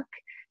rollback.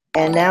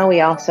 And now we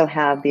also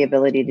have the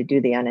ability to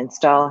do the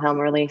uninstall Helm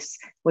release,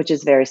 which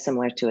is very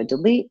similar to a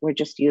delete. We're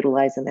just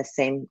utilizing the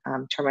same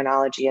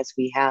terminology as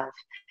we have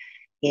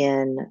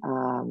in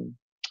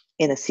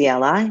a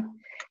CLI.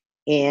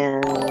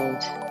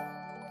 And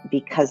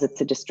because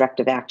it's a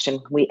destructive action,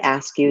 we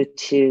ask you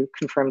to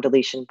confirm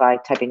deletion by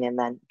typing in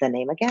the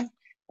name again,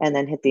 and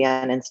then hit the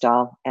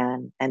uninstall,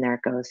 and there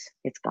it goes.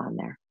 It's gone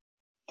there.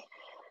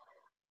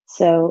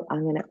 So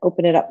I'm going to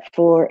open it up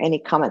for any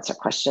comments or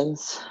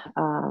questions,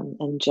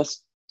 and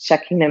just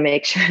checking to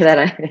make sure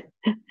that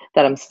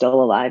I'm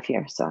still alive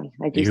here. So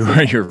I do.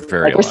 You're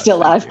very like alive. We're still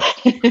alive.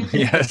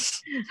 Yes.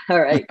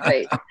 All right.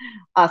 Great.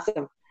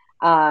 Awesome.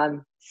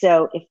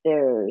 So if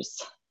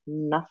there's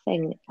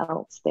nothing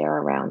else there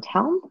around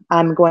Helm,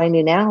 I'm going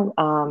to now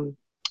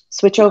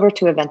switch over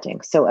to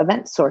eventing. So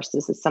event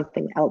sources is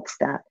something else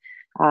that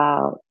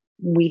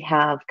we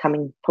have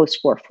coming post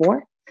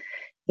 4.4.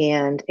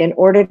 And in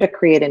order to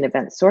create an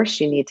event source,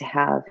 you need to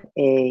have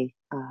a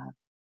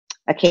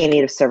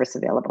Knative service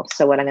available.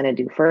 So what I'm going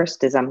to do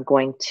first is I'm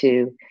going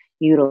to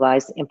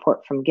utilize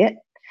import from Git.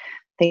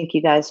 I think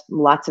you guys,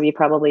 lots of you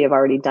probably have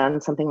already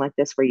done something like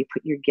this where you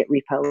put your Git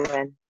repo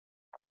in.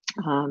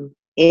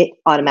 It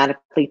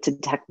automatically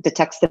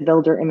detects the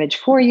builder image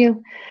for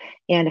you.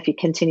 And if you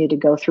continue to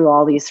go through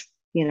all these,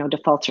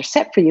 defaults are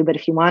set for you. But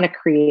if you want to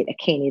create a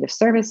Knative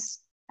service,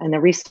 in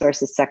the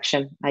resources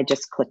section, I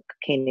just click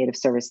Knative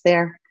service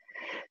there.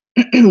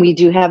 We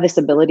do have this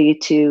ability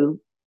to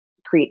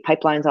create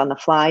pipelines on the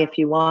fly if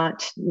you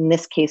want. In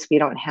this case, we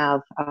don't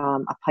have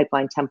a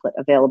pipeline template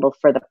available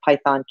for the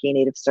Python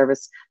Knative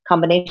service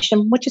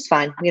combination, which is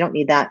fine. We don't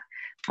need that.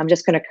 I'm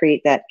just going to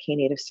create that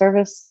Knative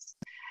service.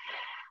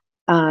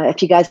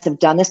 If you guys have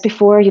done this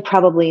before, you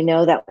probably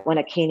know that when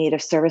a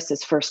Knative service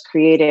is first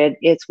created,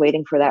 it's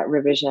waiting for that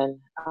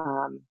revision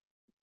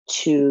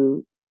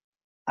to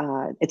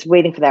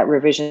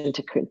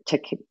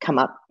come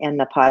up and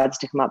the pods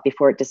to come up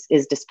before it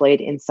is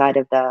displayed inside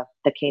of the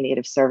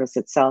Knative service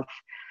itself.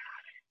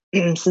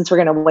 Since we're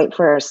going to wait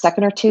for a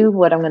second or two,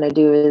 what I'm going to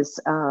do is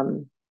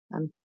I'm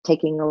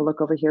taking a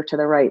look over here to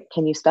the right.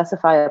 Can you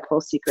specify a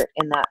pull secret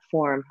in that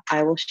form?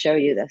 I will show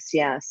you this.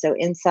 Yeah. So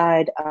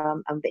inside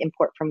of the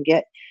import from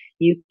Git,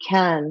 you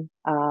can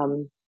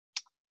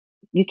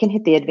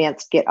hit the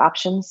advanced Git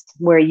options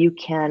where you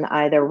can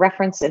either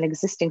reference an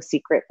existing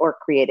secret or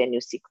create a new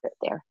secret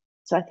there.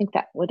 So I think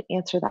that would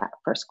answer that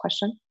first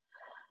question.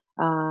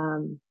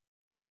 There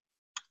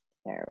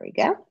we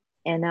go.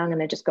 And now I'm going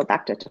to just go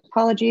back to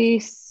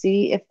topology,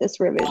 see if this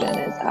revision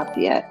is up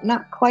yet.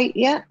 Not quite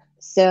yet.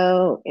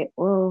 So it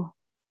will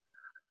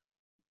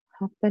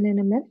happen in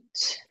a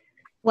minute.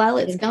 While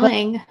it's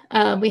going,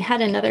 we had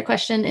another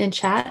question in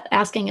chat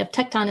asking if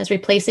Tekton is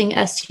replacing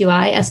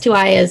S2I.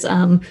 S2I is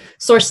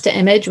source to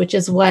image, which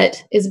is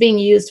what is being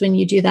used when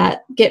you do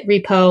that Git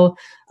repo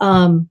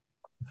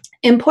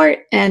import,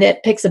 and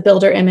it picks a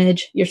builder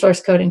image, your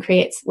source code, and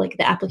creates like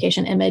the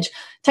application image.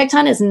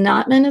 Tekton is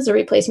not meant as a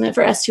replacement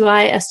for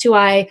S2I.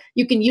 S2I,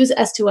 you can use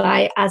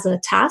S2I as a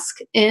task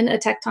in a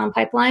Tekton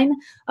pipeline.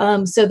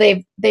 So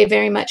they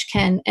very much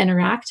can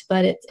interact,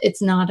 but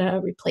it's not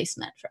a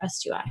replacement for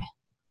S2I.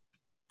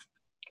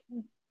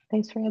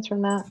 Thanks for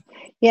answering that.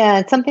 Yeah,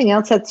 and something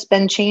else that's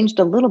been changed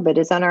a little bit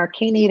is on our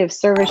Knative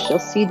service. You'll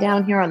see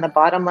down here on the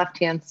bottom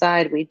left-hand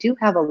side, we do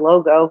have a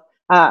logo,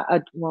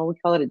 well, we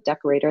call it a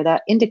decorator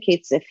that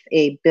indicates if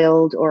a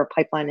build or a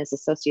pipeline is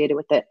associated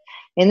with it.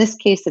 In this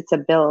case, it's a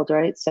build,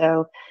 right?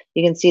 So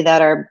you can see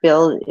that our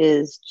build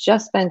is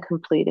just been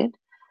completed.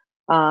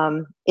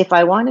 If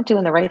I wanted to,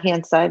 in the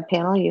right-hand side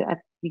panel,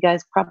 you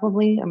guys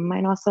probably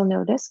might also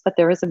know this, but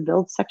there is a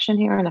build section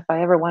here. And if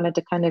I ever wanted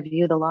to kind of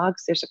view the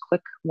logs, there's a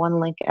quick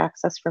one link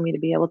access for me to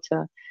be able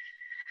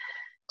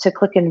to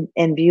click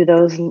and view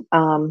those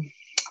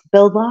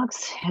build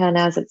logs. And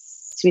as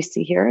we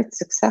see here, it's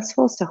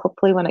successful. So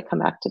hopefully when I come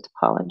back to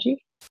topology,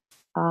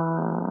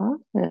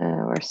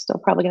 we're still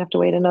probably gonna have to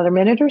wait another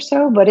minute or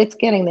so, but it's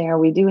getting there.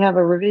 We do have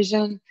a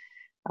revision,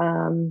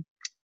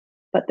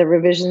 but the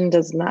revision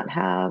does not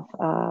have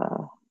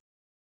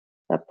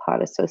a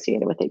pod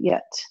associated with it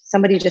yet.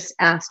 Somebody just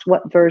asked,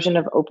 what version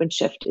of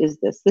OpenShift is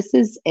this?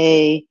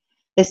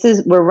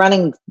 We're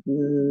running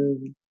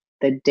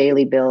the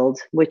daily build,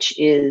 which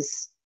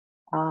is,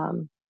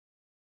 let's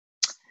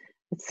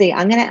see,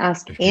 I'm going to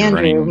ask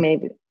Andrew,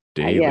 maybe.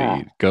 Daily,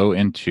 yeah. Go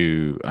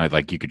into,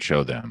 like you could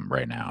show them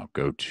right now.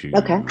 Go to,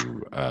 okay.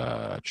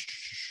 I'm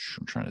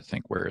trying to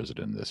think, where is it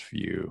in this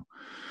view?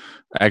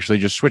 Actually,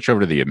 just switch over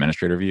to the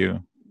administrator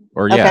view.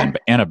 Or yeah, okay.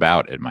 and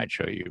about it might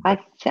show you.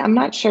 I'm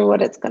not sure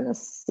what it's going to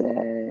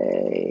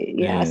say.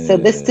 Yeah, so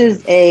this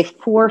is a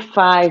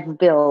 4.5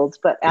 build,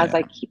 but as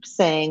I keep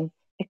saying,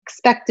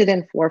 expected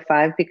in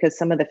 4.5 because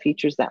some of the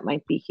features that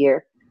might be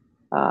here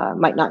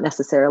might not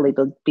necessarily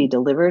be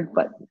delivered,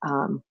 but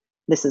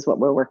this is what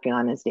we're working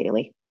on as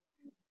daily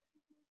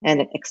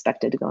and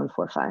expected to go in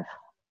 4.5.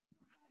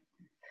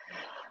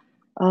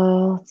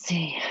 Let's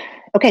see.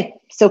 Okay,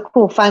 so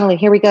cool. Finally,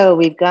 here we go.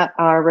 We've got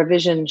our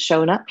revision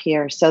shown up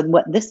here. So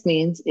what this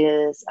means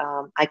is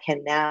I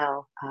can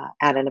now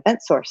add an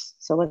event source.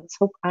 So let's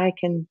hope I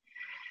can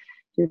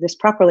do this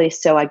properly.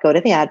 So I go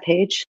to the add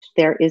page.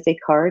 There is a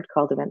card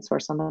called event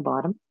source on the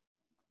bottom.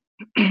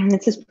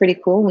 This is pretty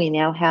cool. We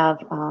now have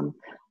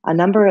a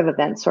number of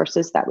event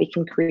sources that we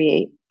can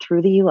create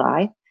through the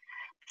UI.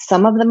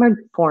 Some of them are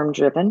form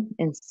driven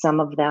and some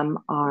of them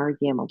are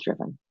YAML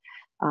driven.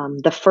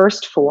 The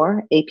first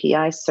four,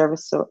 API server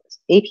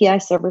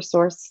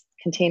source,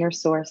 container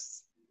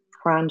source,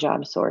 cron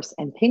job source,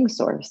 and ping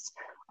source,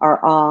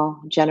 are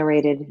all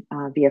generated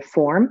via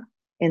form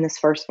in this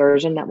first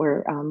version that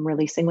we're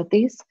releasing with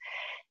these.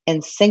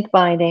 And sync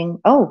binding,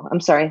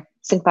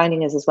 sync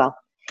binding is as well.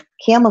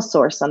 Camel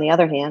source, on the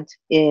other hand,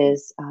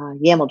 is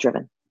YAML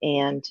driven.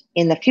 And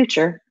in the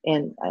future,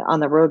 and on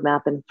the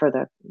roadmap and for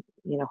the,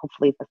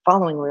 hopefully the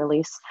following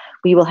release,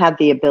 we will have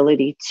the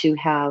ability to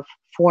have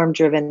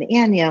form-driven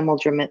and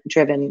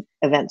YAML-driven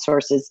event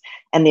sources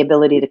and the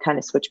ability to kind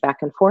of switch back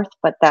and forth,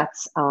 but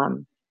that's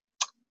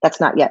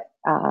not yet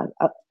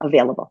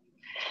available.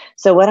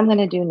 So what I'm going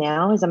to do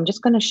now is I'm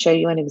just going to show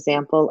you an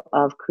example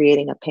of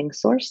creating a ping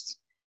source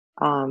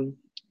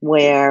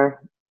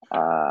where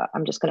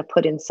I'm just going to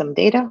put in some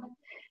data.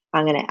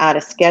 I'm going to add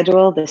a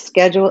schedule. The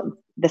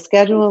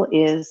schedule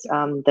is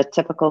the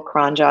typical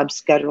cron job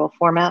schedule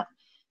format.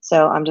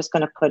 So I'm just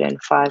going to put in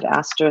 5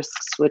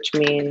 asterisks, which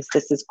means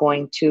this is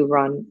going to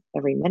run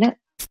every minute.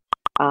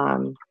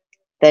 The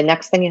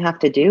next thing you have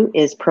to do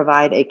is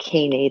provide a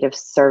Knative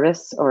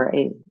service or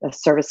a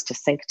service to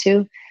sync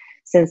to.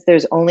 Since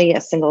there's only a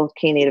single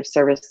Knative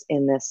service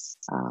in this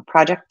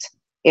project,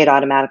 it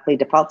automatically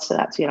defaults to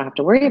that. So you don't have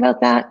to worry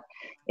about that.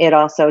 It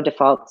also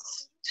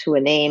defaults to a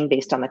name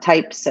based on the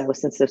type. So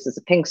since this is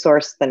a ping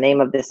source, the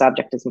name of this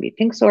object is going to be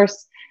ping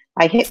source.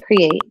 I hit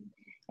create.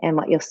 And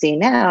what you'll see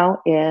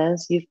now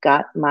is you've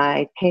got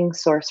my ping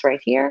source right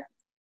here,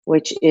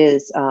 which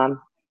is an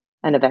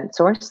event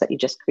source that you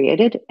just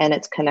created, and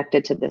it's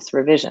connected to this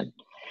revision.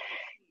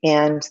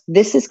 And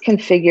this is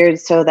configured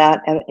so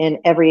that in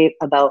every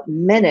about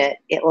minute,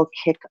 it will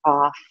kick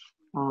off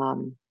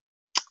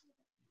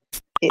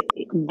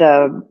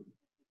the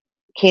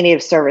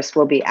Knative service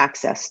will be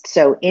accessed.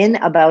 So in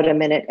about a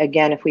minute,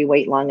 again, if we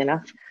wait long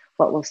enough,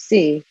 what we'll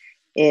see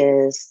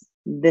is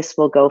this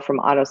will go from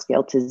auto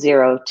scale to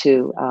 0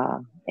 to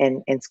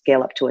and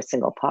scale up to a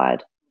single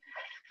pod.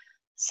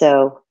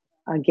 So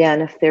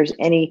again, if there's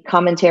any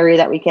commentary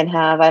that we can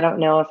have, I don't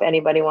know if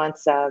anybody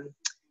wants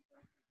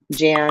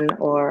Jan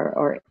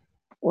or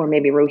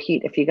maybe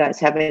Rohit, if you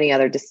guys have any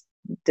other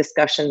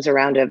discussions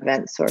around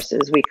event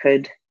sources, we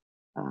could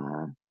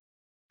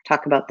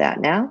talk about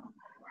that now.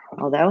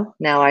 Although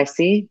now I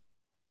see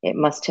it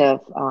must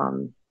have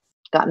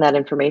gotten that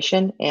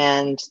information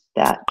and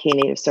that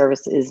Knative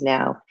service is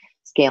now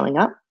scaling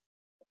up.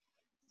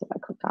 So if I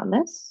click on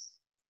this,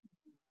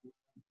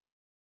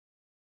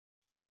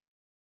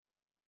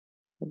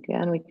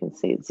 Again, we can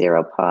see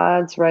 0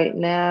 pods right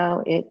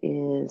now. It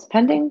is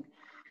pending.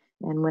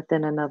 And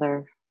within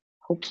another,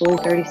 hopefully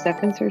 30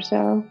 seconds or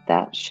so,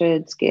 that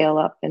should scale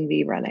up and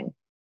be running.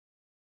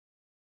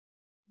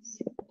 Let's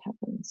see what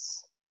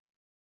happens.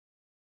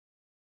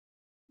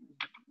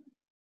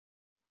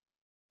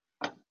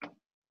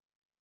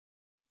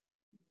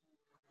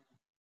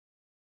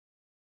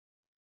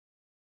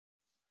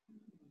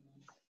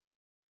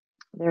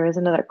 There is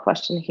another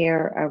question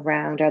here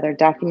around, are there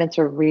documents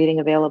or reading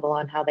available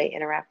on how they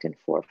interact in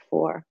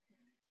 4.4?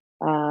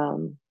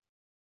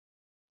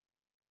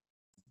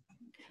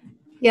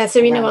 Yeah,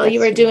 Serena, while you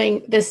were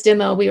doing this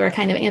demo, we were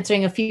kind of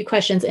answering a few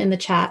questions in the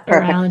chat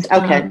around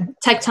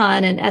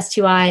Tekton and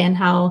S2I and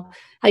how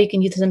you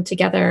can use them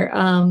together.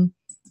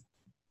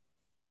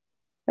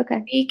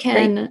 We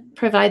can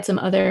provide some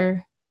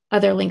other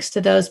links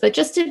to those, but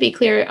just to be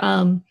clear,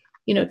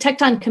 you know,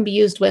 Tekton can be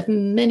used with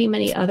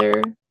many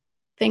other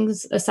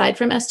things aside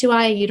from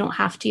S2I. You don't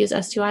have to use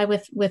S2I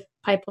with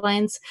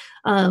pipelines.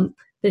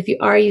 But if you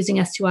are using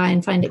S2I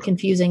and find it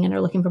confusing and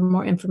are looking for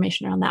more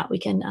information around that, we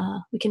can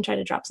try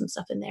to drop some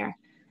stuff in there.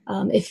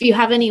 If you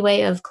have any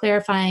way of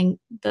clarifying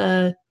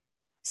the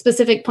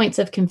specific points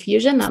of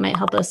confusion, that might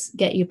help us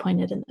get you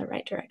pointed in the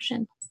right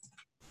direction.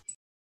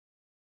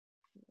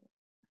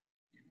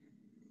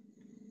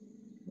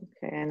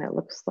 Okay, and it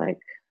looks like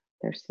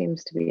there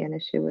seems to be an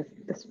issue with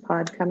this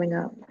pod coming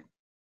up.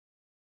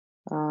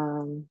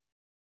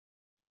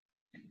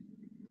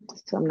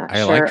 So I'm not sure.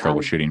 I like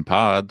troubleshooting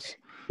pods.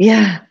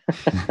 Yeah.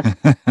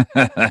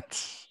 I'm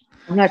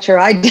not sure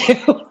I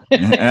do.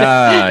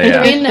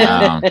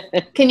 Yeah.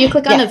 Can you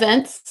click on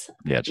events?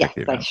 Yeah, check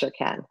the events. I sure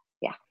can.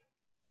 Yeah.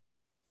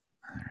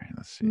 All right,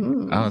 let's see.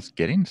 Oh, it's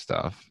getting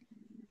stuff.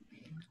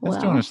 It's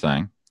doing its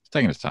thing. It's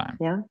taking its time.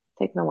 Yeah,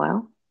 taking a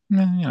while. You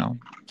know,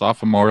 it's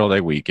off Memorial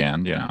Day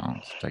weekend. You know,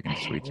 it's taking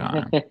its sweet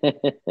time.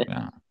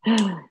 Yeah.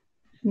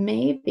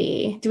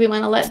 Maybe. Do we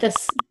want to let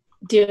this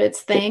do its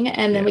thing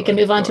and then we can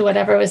move on to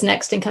whatever was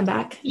next and come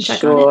back and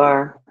check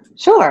on it?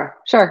 Sure.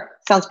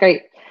 Sounds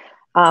great.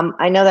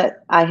 I know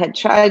that I had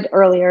tried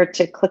earlier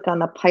to click on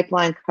the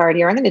pipeline card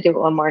here. I'm going to do it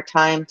one more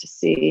time to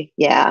see.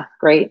 Yeah,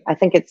 great. I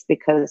think it's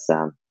because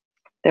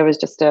there was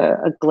just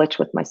a glitch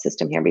with my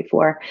system here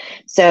before.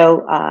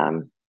 So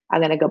I'm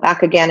going to go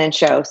back again and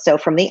show. So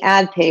from the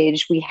add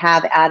page, we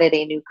have added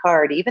a new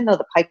card, even though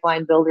the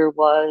pipeline builder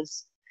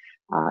was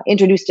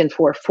introduced in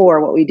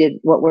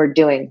 4.4. What we're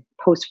doing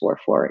post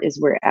 4.4 is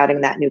we're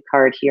adding that new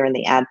card here in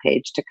the add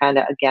page to kind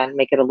of, again,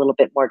 make it a little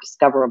bit more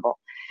discoverable.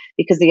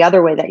 Because the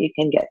other way that you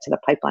can get to the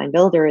pipeline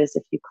builder is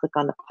if you click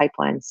on the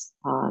pipelines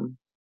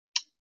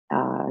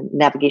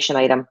navigation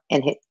item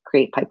and hit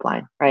create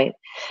pipeline, right?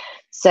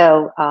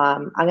 So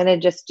I'm going to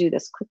just do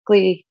this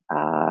quickly.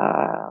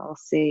 We'll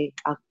see.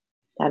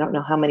 I don't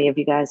know how many of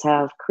you guys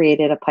have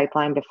created a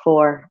pipeline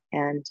before,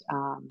 and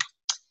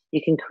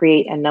you can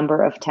create a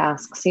number of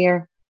tasks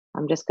here.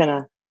 I'm just going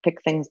to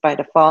pick things by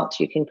default.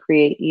 You can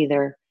create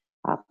either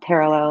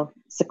parallel,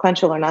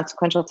 sequential, or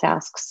non-sequential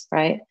tasks,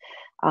 right?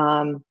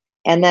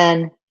 And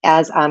then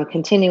as I'm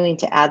continuing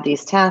to add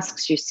these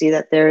tasks, you see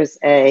that there's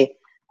a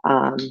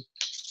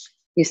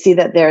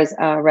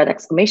red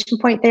exclamation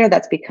point there.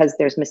 That's because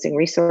there's missing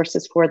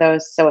resources for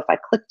those. So if I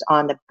clicked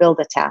on the build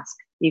a task,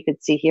 you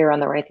could see here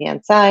on the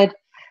right-hand side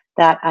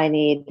that I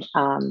need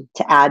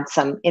to add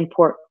some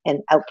import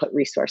and output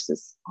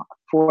resources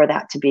for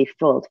that to be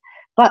filled.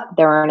 But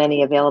there aren't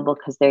any available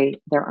because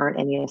there aren't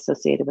any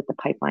associated with the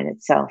pipeline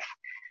itself.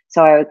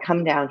 So I would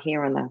come down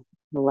here on the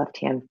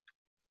left-hand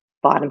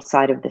bottom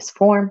side of this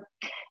form,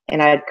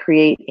 and I'd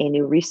create a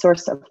new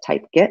resource of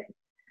type Git.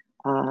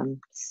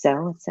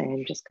 So let's say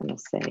I'm just going to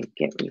say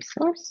Git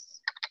resource,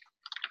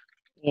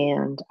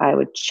 and I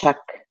would check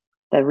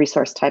the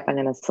resource type. I'm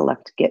going to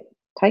select Git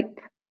type,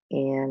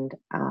 and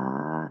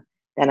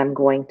then I'm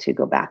going to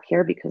go back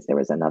here because there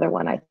was another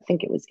one. I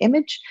think it was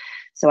image.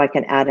 So I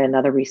can add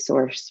another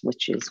resource,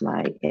 which is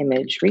my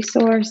image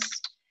resource,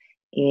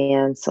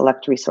 and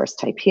select resource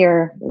type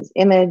here is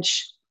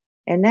image.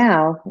 And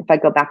now if I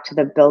go back to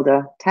the build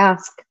a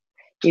task,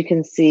 you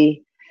can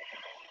see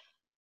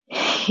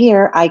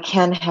here I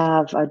can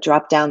have a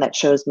drop down that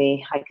shows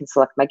me I can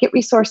select my Git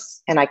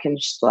resource and I can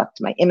select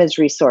my image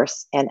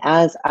resource. And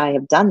as I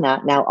have done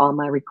that, now all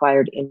my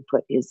required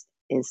input is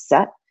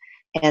set,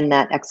 and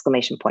that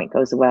exclamation point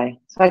goes away.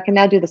 So I can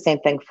now do the same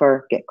thing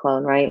for Git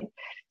clone, right?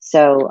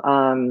 So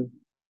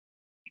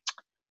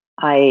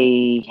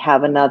I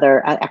have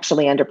another,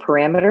 actually under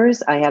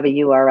parameters, I have a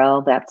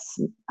URL that's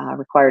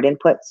required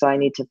input. So I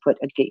need to put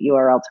a Git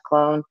URL to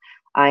clone.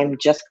 I'm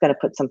just going to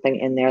put something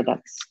in there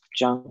that's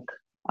junk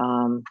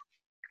for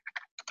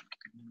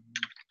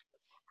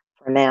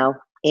now.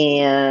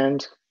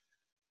 And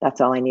that's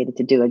all I needed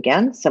to do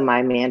again. So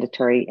my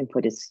mandatory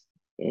input is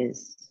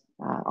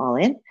all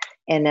in.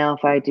 And now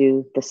if I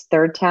do this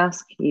third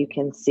task, you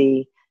can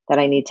see that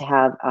I need to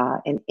have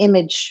an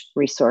image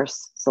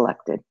resource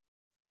selected.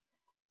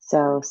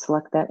 So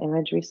select that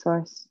image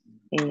resource,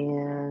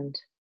 and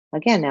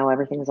again, now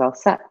everything is all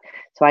set.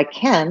 So I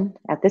can,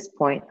 at this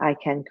point, I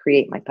can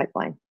create my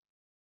pipeline.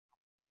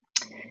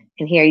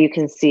 And here you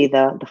can see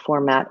the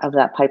format of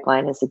that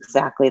pipeline is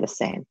exactly the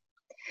same.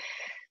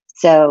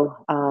 So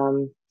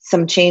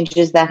some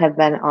changes that have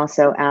been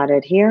also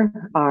added here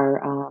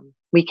are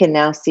we can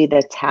now see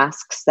the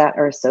tasks that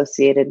are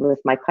associated with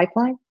my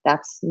pipeline.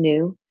 That's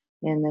new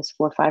in this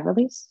 4.5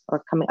 release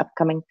or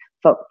upcoming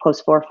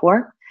post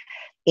 4.4.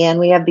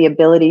 And we have the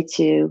ability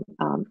to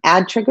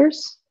add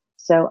triggers.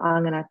 So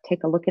I'm going to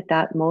take a look at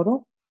that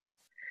modal.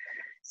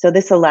 So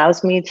this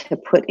allows me to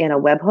put in a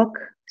webhook.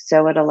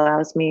 So it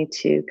allows me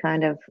to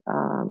kind of,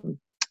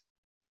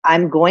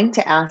 I'm going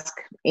to ask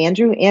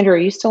Andrew. Andrew, are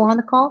you still on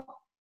the call?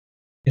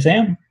 Yes, I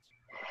am.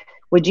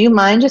 Would you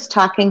mind just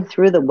talking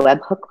through the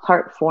webhook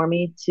part for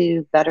me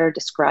to better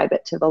describe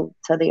it to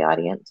the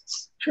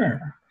audience?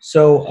 Sure.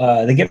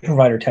 So the get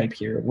provider type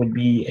here would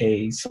be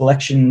a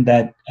selection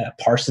that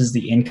parses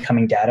the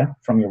incoming data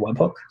from your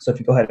webhook. So if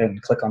you go ahead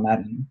and click on that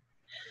and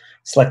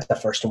select the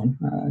first one,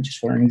 just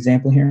for an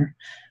example here,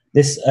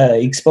 this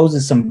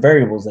exposes some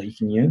variables that you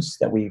can use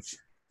that we've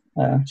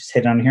just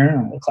hit on here on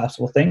a little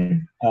collapsible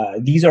thing.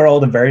 These are all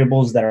the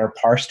variables that are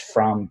parsed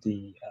from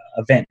the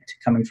event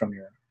coming from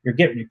your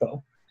Git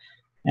repo.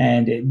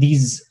 And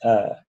these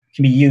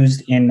can be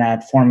used in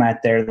that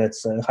format there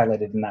that's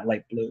highlighted in that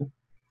light blue.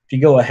 If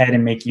you go ahead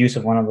and make use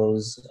of one of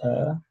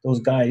those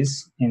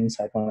guys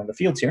inside one of the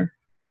fields here.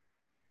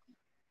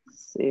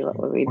 Let's see, what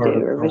would we do?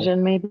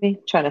 Revision maybe?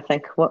 Trying to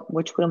think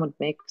which one would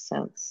make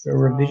sense. A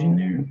revision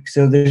there.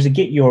 So there's a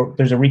repo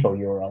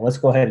URL. Let's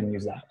go ahead and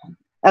use that one.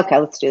 Okay,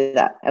 let's do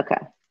that. Okay.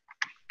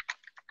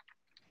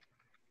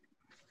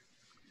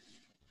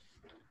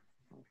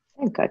 I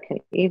think I can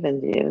even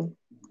do,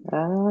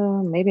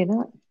 maybe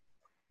not.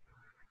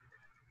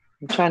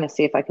 I'm trying to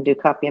see if I can do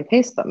copy and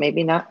paste, but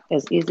maybe not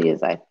as easy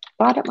as I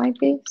thought it might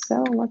be.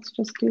 So let's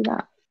just do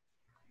that.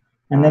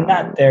 And then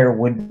that there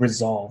would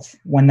resolve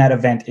when that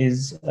event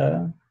is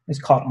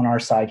caught on our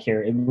side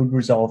here. It would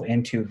resolve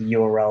into the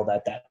URL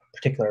that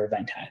particular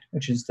event had,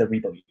 which is the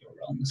repo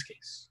URL in this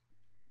case.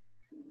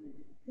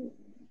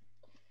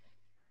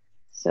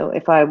 So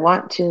if I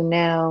want to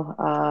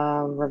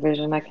now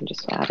revision, I can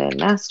just add in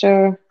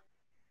master.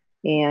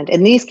 And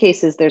in these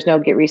cases, there's no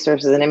Git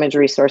resources and image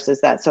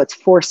resources so it's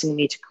forcing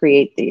me to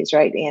create these,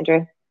 right,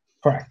 Andrew?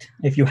 Correct.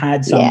 If you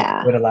had some,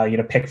 it would allow you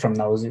to pick from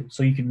those,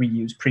 so you could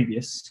reuse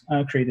previous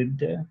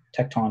created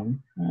Tekton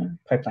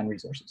pipeline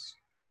resources.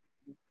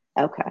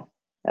 Okay.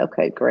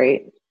 Okay,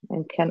 great.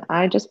 And can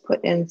I just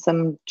put in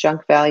some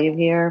junk value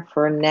here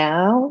for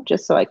now,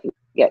 just so I can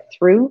get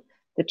through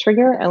the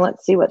trigger? And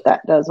let's see what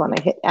that does when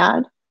I hit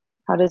add.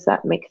 How does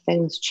that make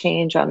things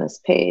change on this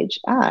page?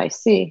 I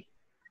see.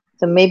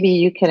 So maybe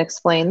you can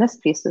explain this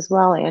piece as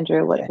well,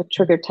 Andrew, what the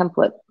trigger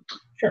template.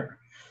 Sure.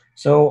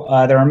 So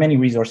there are many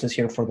resources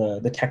here for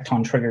the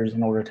Tekton triggers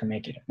in order to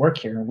make it work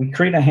here. We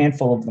create a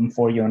handful of them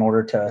for you in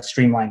order to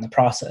streamline the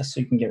process so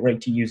you can get right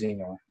to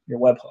using your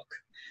webhook.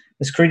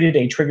 This created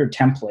a trigger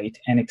template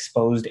and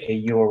exposed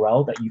a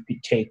URL that you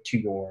could take to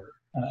your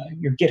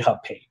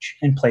GitHub page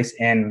and place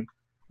in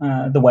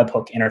the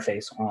webhook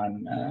interface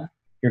on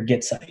your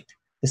Git site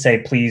to say,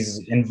 please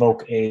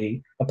invoke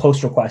a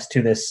post request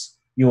to this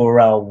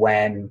URL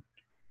when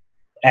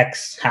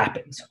X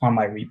happens on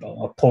my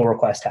repo, a pull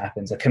request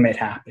happens, a commit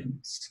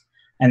happens,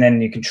 and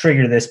then you can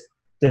trigger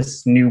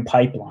this new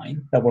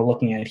pipeline that we're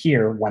looking at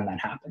here when that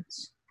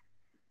happens.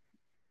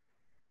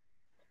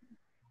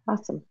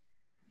 Awesome.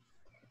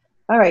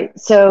 All right,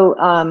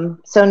 so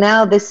so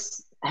now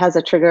this has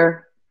a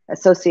trigger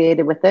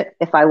associated with it.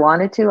 If I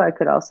wanted to, I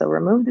could also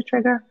remove the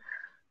trigger,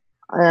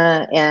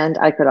 and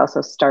I could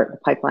also start the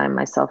pipeline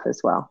myself as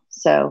well.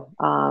 So.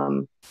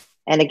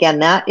 And again,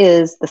 that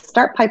is the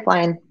start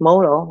pipeline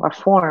modal or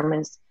form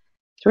is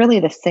really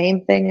the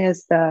same thing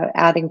as the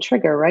adding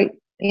trigger, right,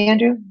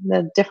 Andrew?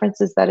 The difference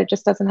is that it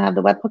just doesn't have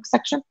the webhook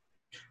section?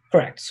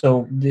 Correct.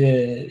 So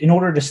in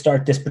order to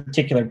start this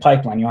particular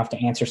pipeline, you have to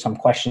answer some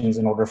questions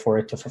in order for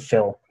it to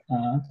fulfill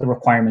the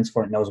requirements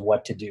for it knows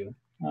what to do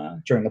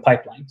during the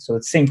pipeline. So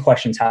the same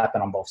questions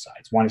happen on both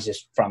sides. One is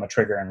just from a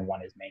trigger and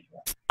one is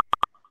manual.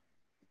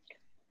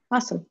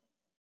 Awesome.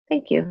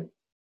 Thank you.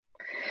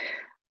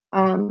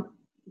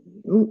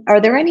 Are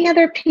there any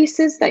other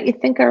pieces that you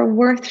think are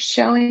worth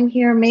showing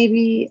here?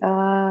 Maybe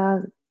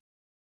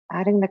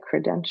adding the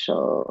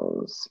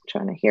credentials. I'm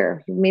trying to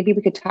hear. Maybe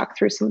we could talk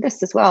through some of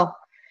this as well.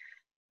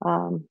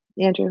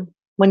 Andrew,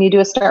 when you do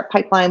a start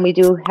pipeline, we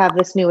do have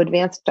this new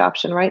advanced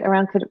option, right,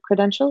 around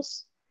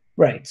credentials?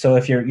 Right. So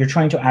if you're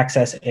trying to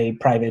access a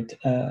private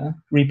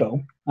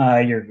repo,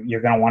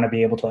 you're going to want to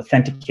be able to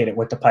authenticate it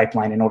with the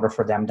pipeline in order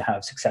for them to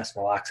have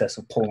successful access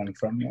of pulling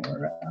from your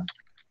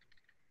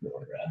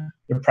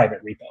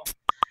private repo.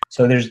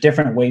 So there's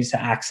different ways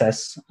to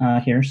access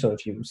here. So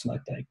if you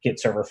select a Git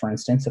server, for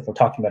instance, if we're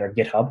talking about our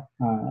GitHub,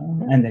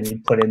 and then you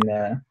put in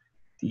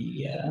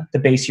the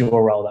base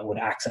URL that would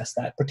access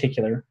that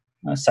particular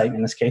site,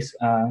 in this case,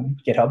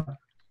 GitHub.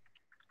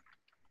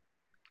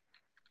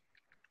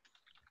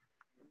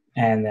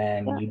 And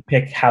then you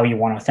pick how you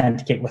want to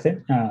authenticate with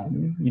it.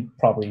 You'd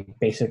probably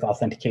basic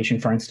authentication,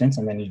 for instance,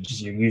 and then you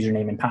just your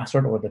username and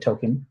password or the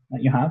token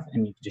that you have,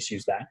 and you can just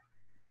use that.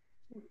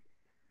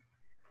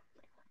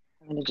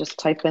 I'm going to just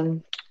type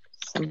in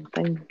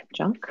something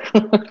junk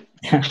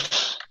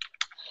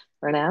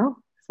for now,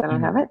 so I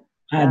don't have it.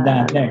 Add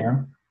that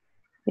there.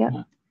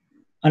 Yeah.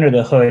 Under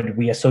the hood,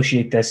 we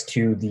associate this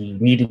to the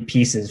needed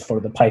pieces for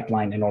the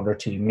pipeline in order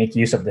to make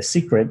use of the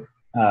secret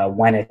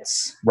when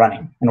it's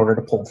running, in order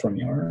to pull from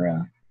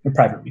your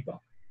private repo.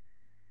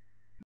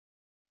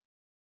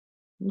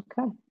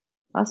 Okay,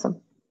 awesome.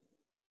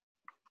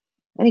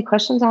 Any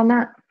questions on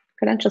that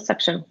credential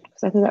section?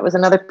 Because I think that was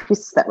another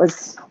piece that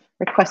was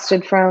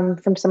requested from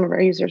some of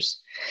our users.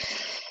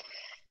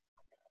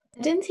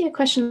 I didn't see a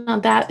question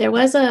on that. There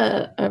was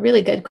a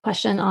really good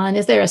question on,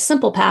 is there a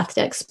simple path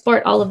to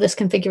export all of this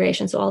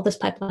configuration, so all this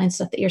pipeline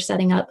stuff that you're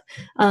setting up,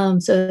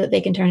 so that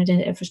they can turn it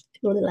into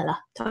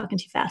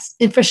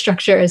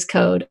infrastructure as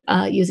code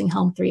using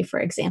Helm 3, for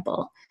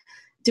example?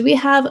 Do we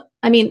have,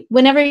 I mean,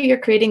 whenever you're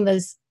creating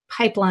those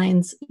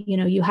pipelines, you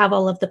know, you have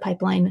all of the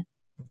pipeline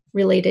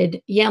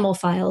related YAML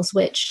files,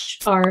 which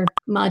are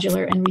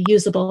modular and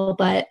reusable,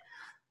 but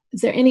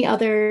is there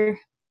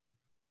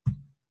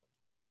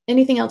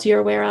anything else you're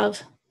aware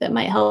of that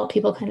might help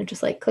people kind of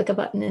just like click a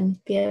button and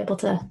be able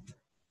to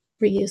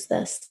reuse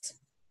this?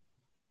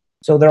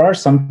 So there are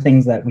some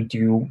things that we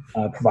do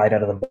provide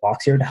out of the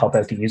box here to help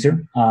out the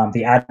user.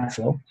 The add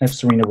flow, if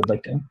Serena would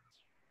like to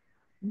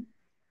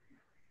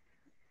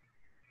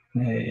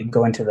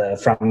go into the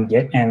from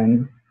Git,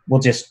 and we'll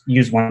just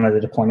use one of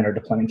the deployment or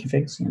deployment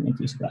configs and make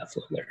use of that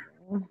flow there.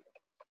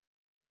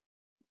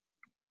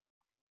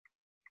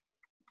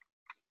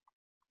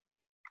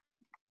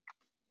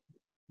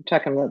 You're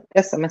talking about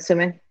this, I'm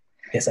assuming?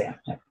 Yes, I am.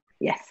 Yeah.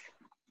 Yes.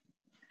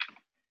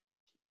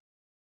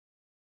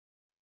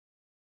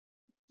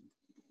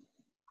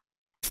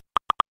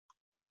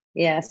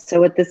 Yeah,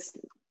 so with this,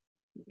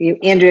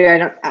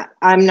 Andrew,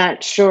 I'm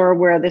not sure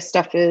where this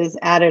stuff is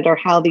added or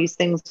how these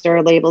things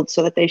are labeled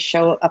so that they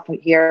show up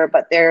here,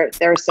 but they're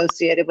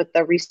associated with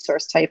the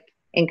resource type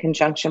in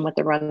conjunction with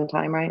the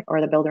runtime, right?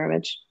 Or the builder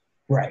image.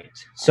 Right.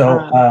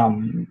 So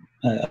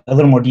a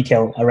little more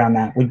detail around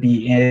that would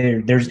be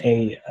there's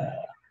an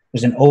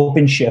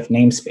OpenShift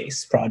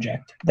namespace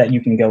project that you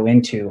can go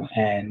into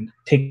and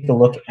take a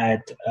look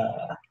at.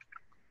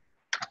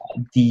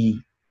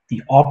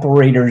 The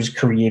operators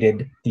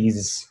created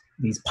these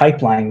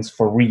pipelines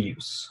for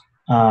reuse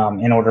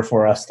in order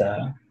for us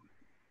to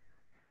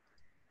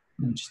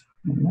just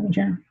one moment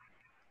here.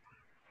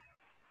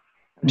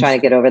 I'm trying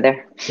to get over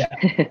there. Yeah.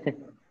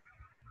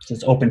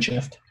 It's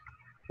OpenShift.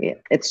 Yeah,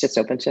 it's just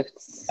OpenShift.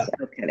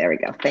 Okay, there we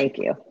go. Thank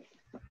you.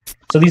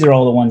 So these are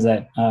all the ones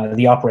that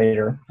the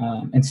operator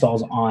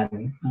installs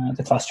on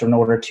the cluster in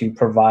order to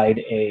provide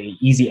a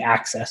easy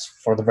access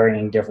for the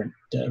varying different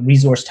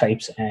resource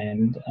types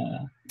and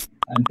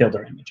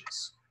builder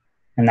images.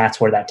 And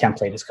that's where that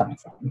template is coming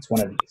from. It's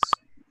one of these.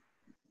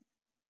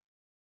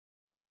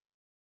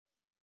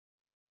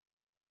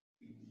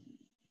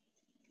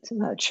 So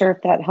I'm not sure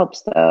if that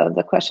helps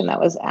the question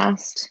that was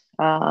asked,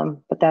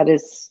 but that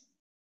is,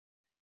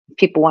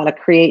 people want to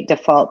create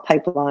default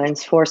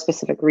pipelines for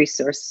specific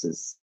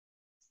resources.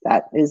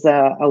 That is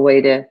a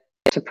way to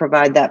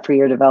provide that for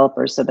your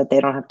developers so that they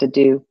don't have to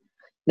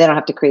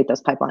create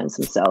those pipelines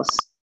themselves.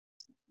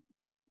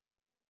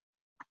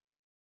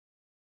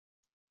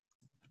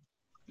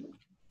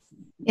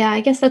 Yeah,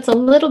 I guess that's a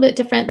little bit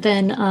different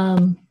than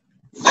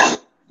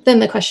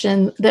the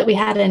question that we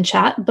had in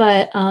chat,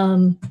 but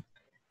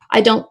I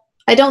don't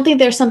think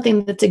there's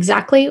something that's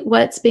exactly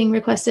what's being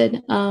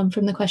requested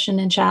from the question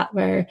in chat,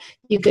 where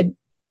you could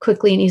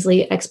quickly and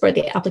easily export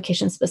the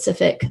application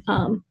specific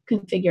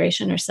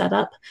configuration or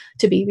setup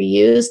to be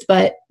reused.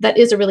 But that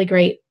is a really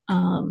great,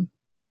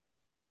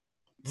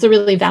 it's a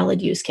really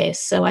valid use case.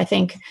 So I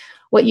think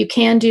what you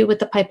can do with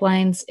the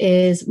pipelines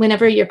is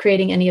whenever you're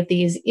creating any of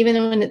these,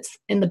 even when it's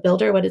in the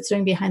builder, what it's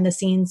doing behind the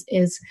scenes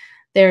is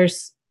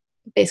there's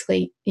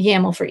basically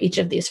YAML for each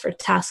of these, for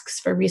tasks,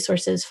 for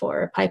resources,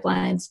 for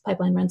pipelines,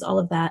 pipeline runs, all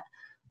of that,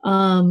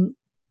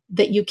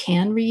 that you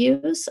can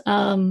reuse.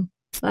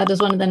 That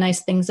is one of the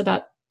nice things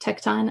about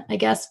Tekton, I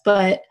guess,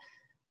 but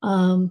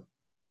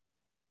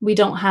we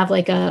don't have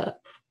like a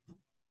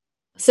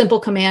simple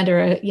command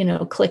or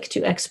a click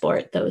to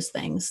export those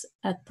things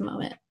at the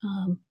moment.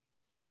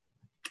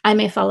 I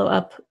may follow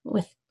up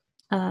with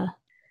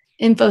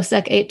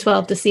InfoSec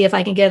 812 to see if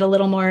I can get a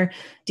little more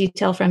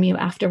detail from you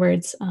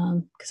afterwards,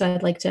 because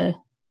I'd like to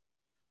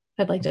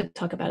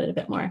talk about it a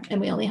bit more,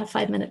 and we only have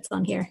 5 minutes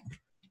on here.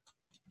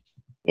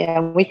 Yeah,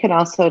 we could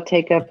also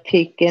take a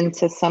peek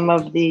into some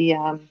of the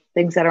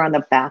things that are on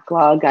the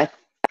backlog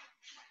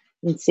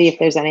and see if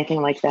there's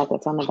anything like that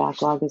that's on the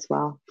backlog as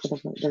well, for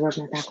the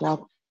roadmap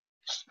backlog.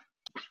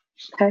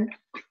 Okay.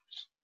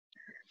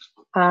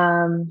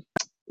 I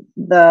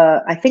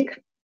think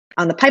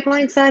on the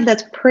pipeline side,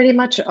 that's pretty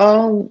much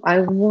all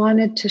I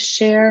wanted to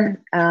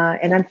share.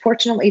 And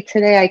unfortunately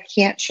today I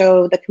can't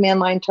show the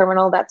command line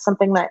terminal. That's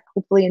something that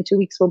hopefully in 2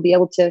 weeks we'll be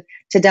able to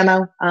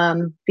demo.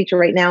 Feature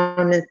right now,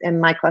 and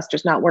my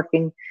cluster's not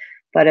working,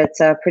 but it's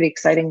a pretty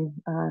exciting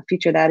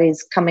feature that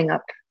is coming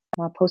up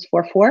post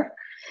 4.4.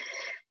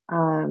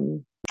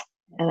 And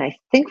I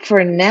think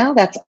for now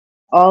that's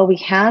all we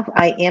have.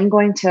 I am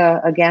going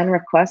to again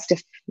request,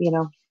 if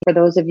for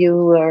those of you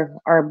who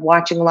are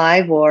watching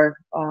live or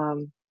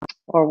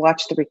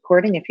watch the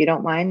recording, if you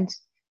don't mind,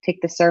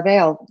 take the survey.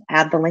 I'll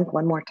add the link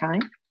one more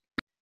time.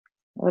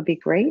 That would be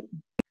great.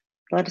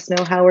 Let us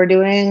know how we're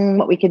doing,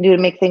 what we can do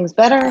to make things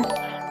better,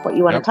 what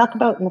you want to talk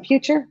about in the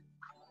future.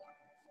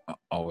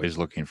 Always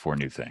looking for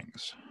new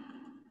things.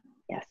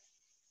 Yes.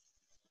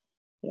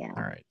 Yeah.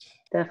 All right.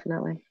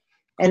 Definitely.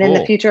 And in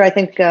the future, I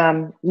think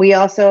we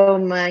also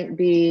might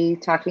be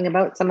talking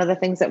about some of the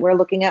things that we're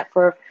looking at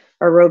for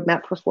our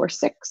roadmap for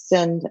 4.6,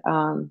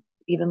 and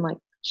even like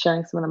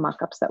sharing some of the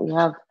mock-ups that we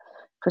have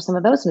for some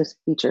of those new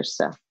features.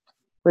 So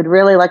we'd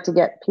really like to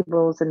get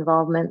people's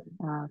involvement,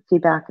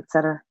 feedback,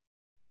 etc.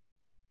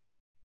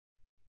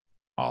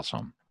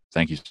 Awesome.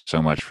 Thank you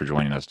so much for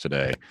joining us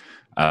today.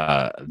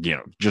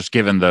 Just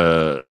given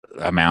the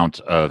amount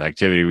of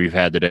activity we've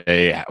had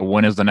today,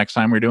 when is the next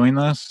time we're doing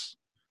this?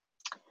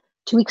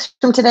 2 weeks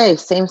from today,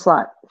 same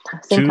slot.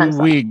 Same 2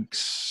 weeks,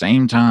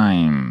 same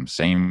time,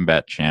 same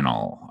bet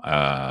channel.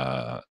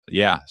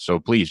 So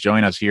please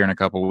join us here in a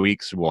couple of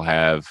weeks. We'll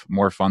have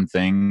more fun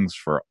things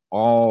for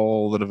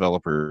all the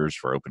developers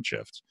for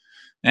OpenShift,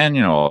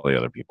 and all the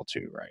other people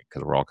too, right?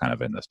 Because we're all kind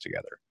of in this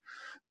together.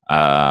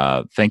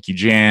 Thank you,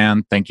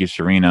 Jan. Thank you,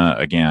 Serena.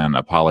 Again,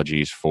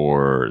 apologies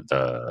for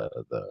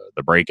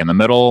the break in the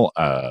middle.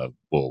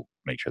 We'll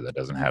make sure that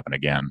doesn't happen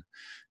again.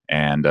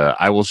 And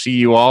I will see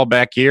you all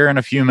back here in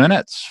a few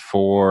minutes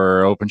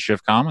for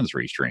OpenShift Commons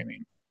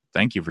restreaming.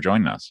 Thank you for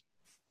joining us.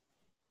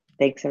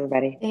 Thanks,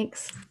 everybody.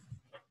 Thanks.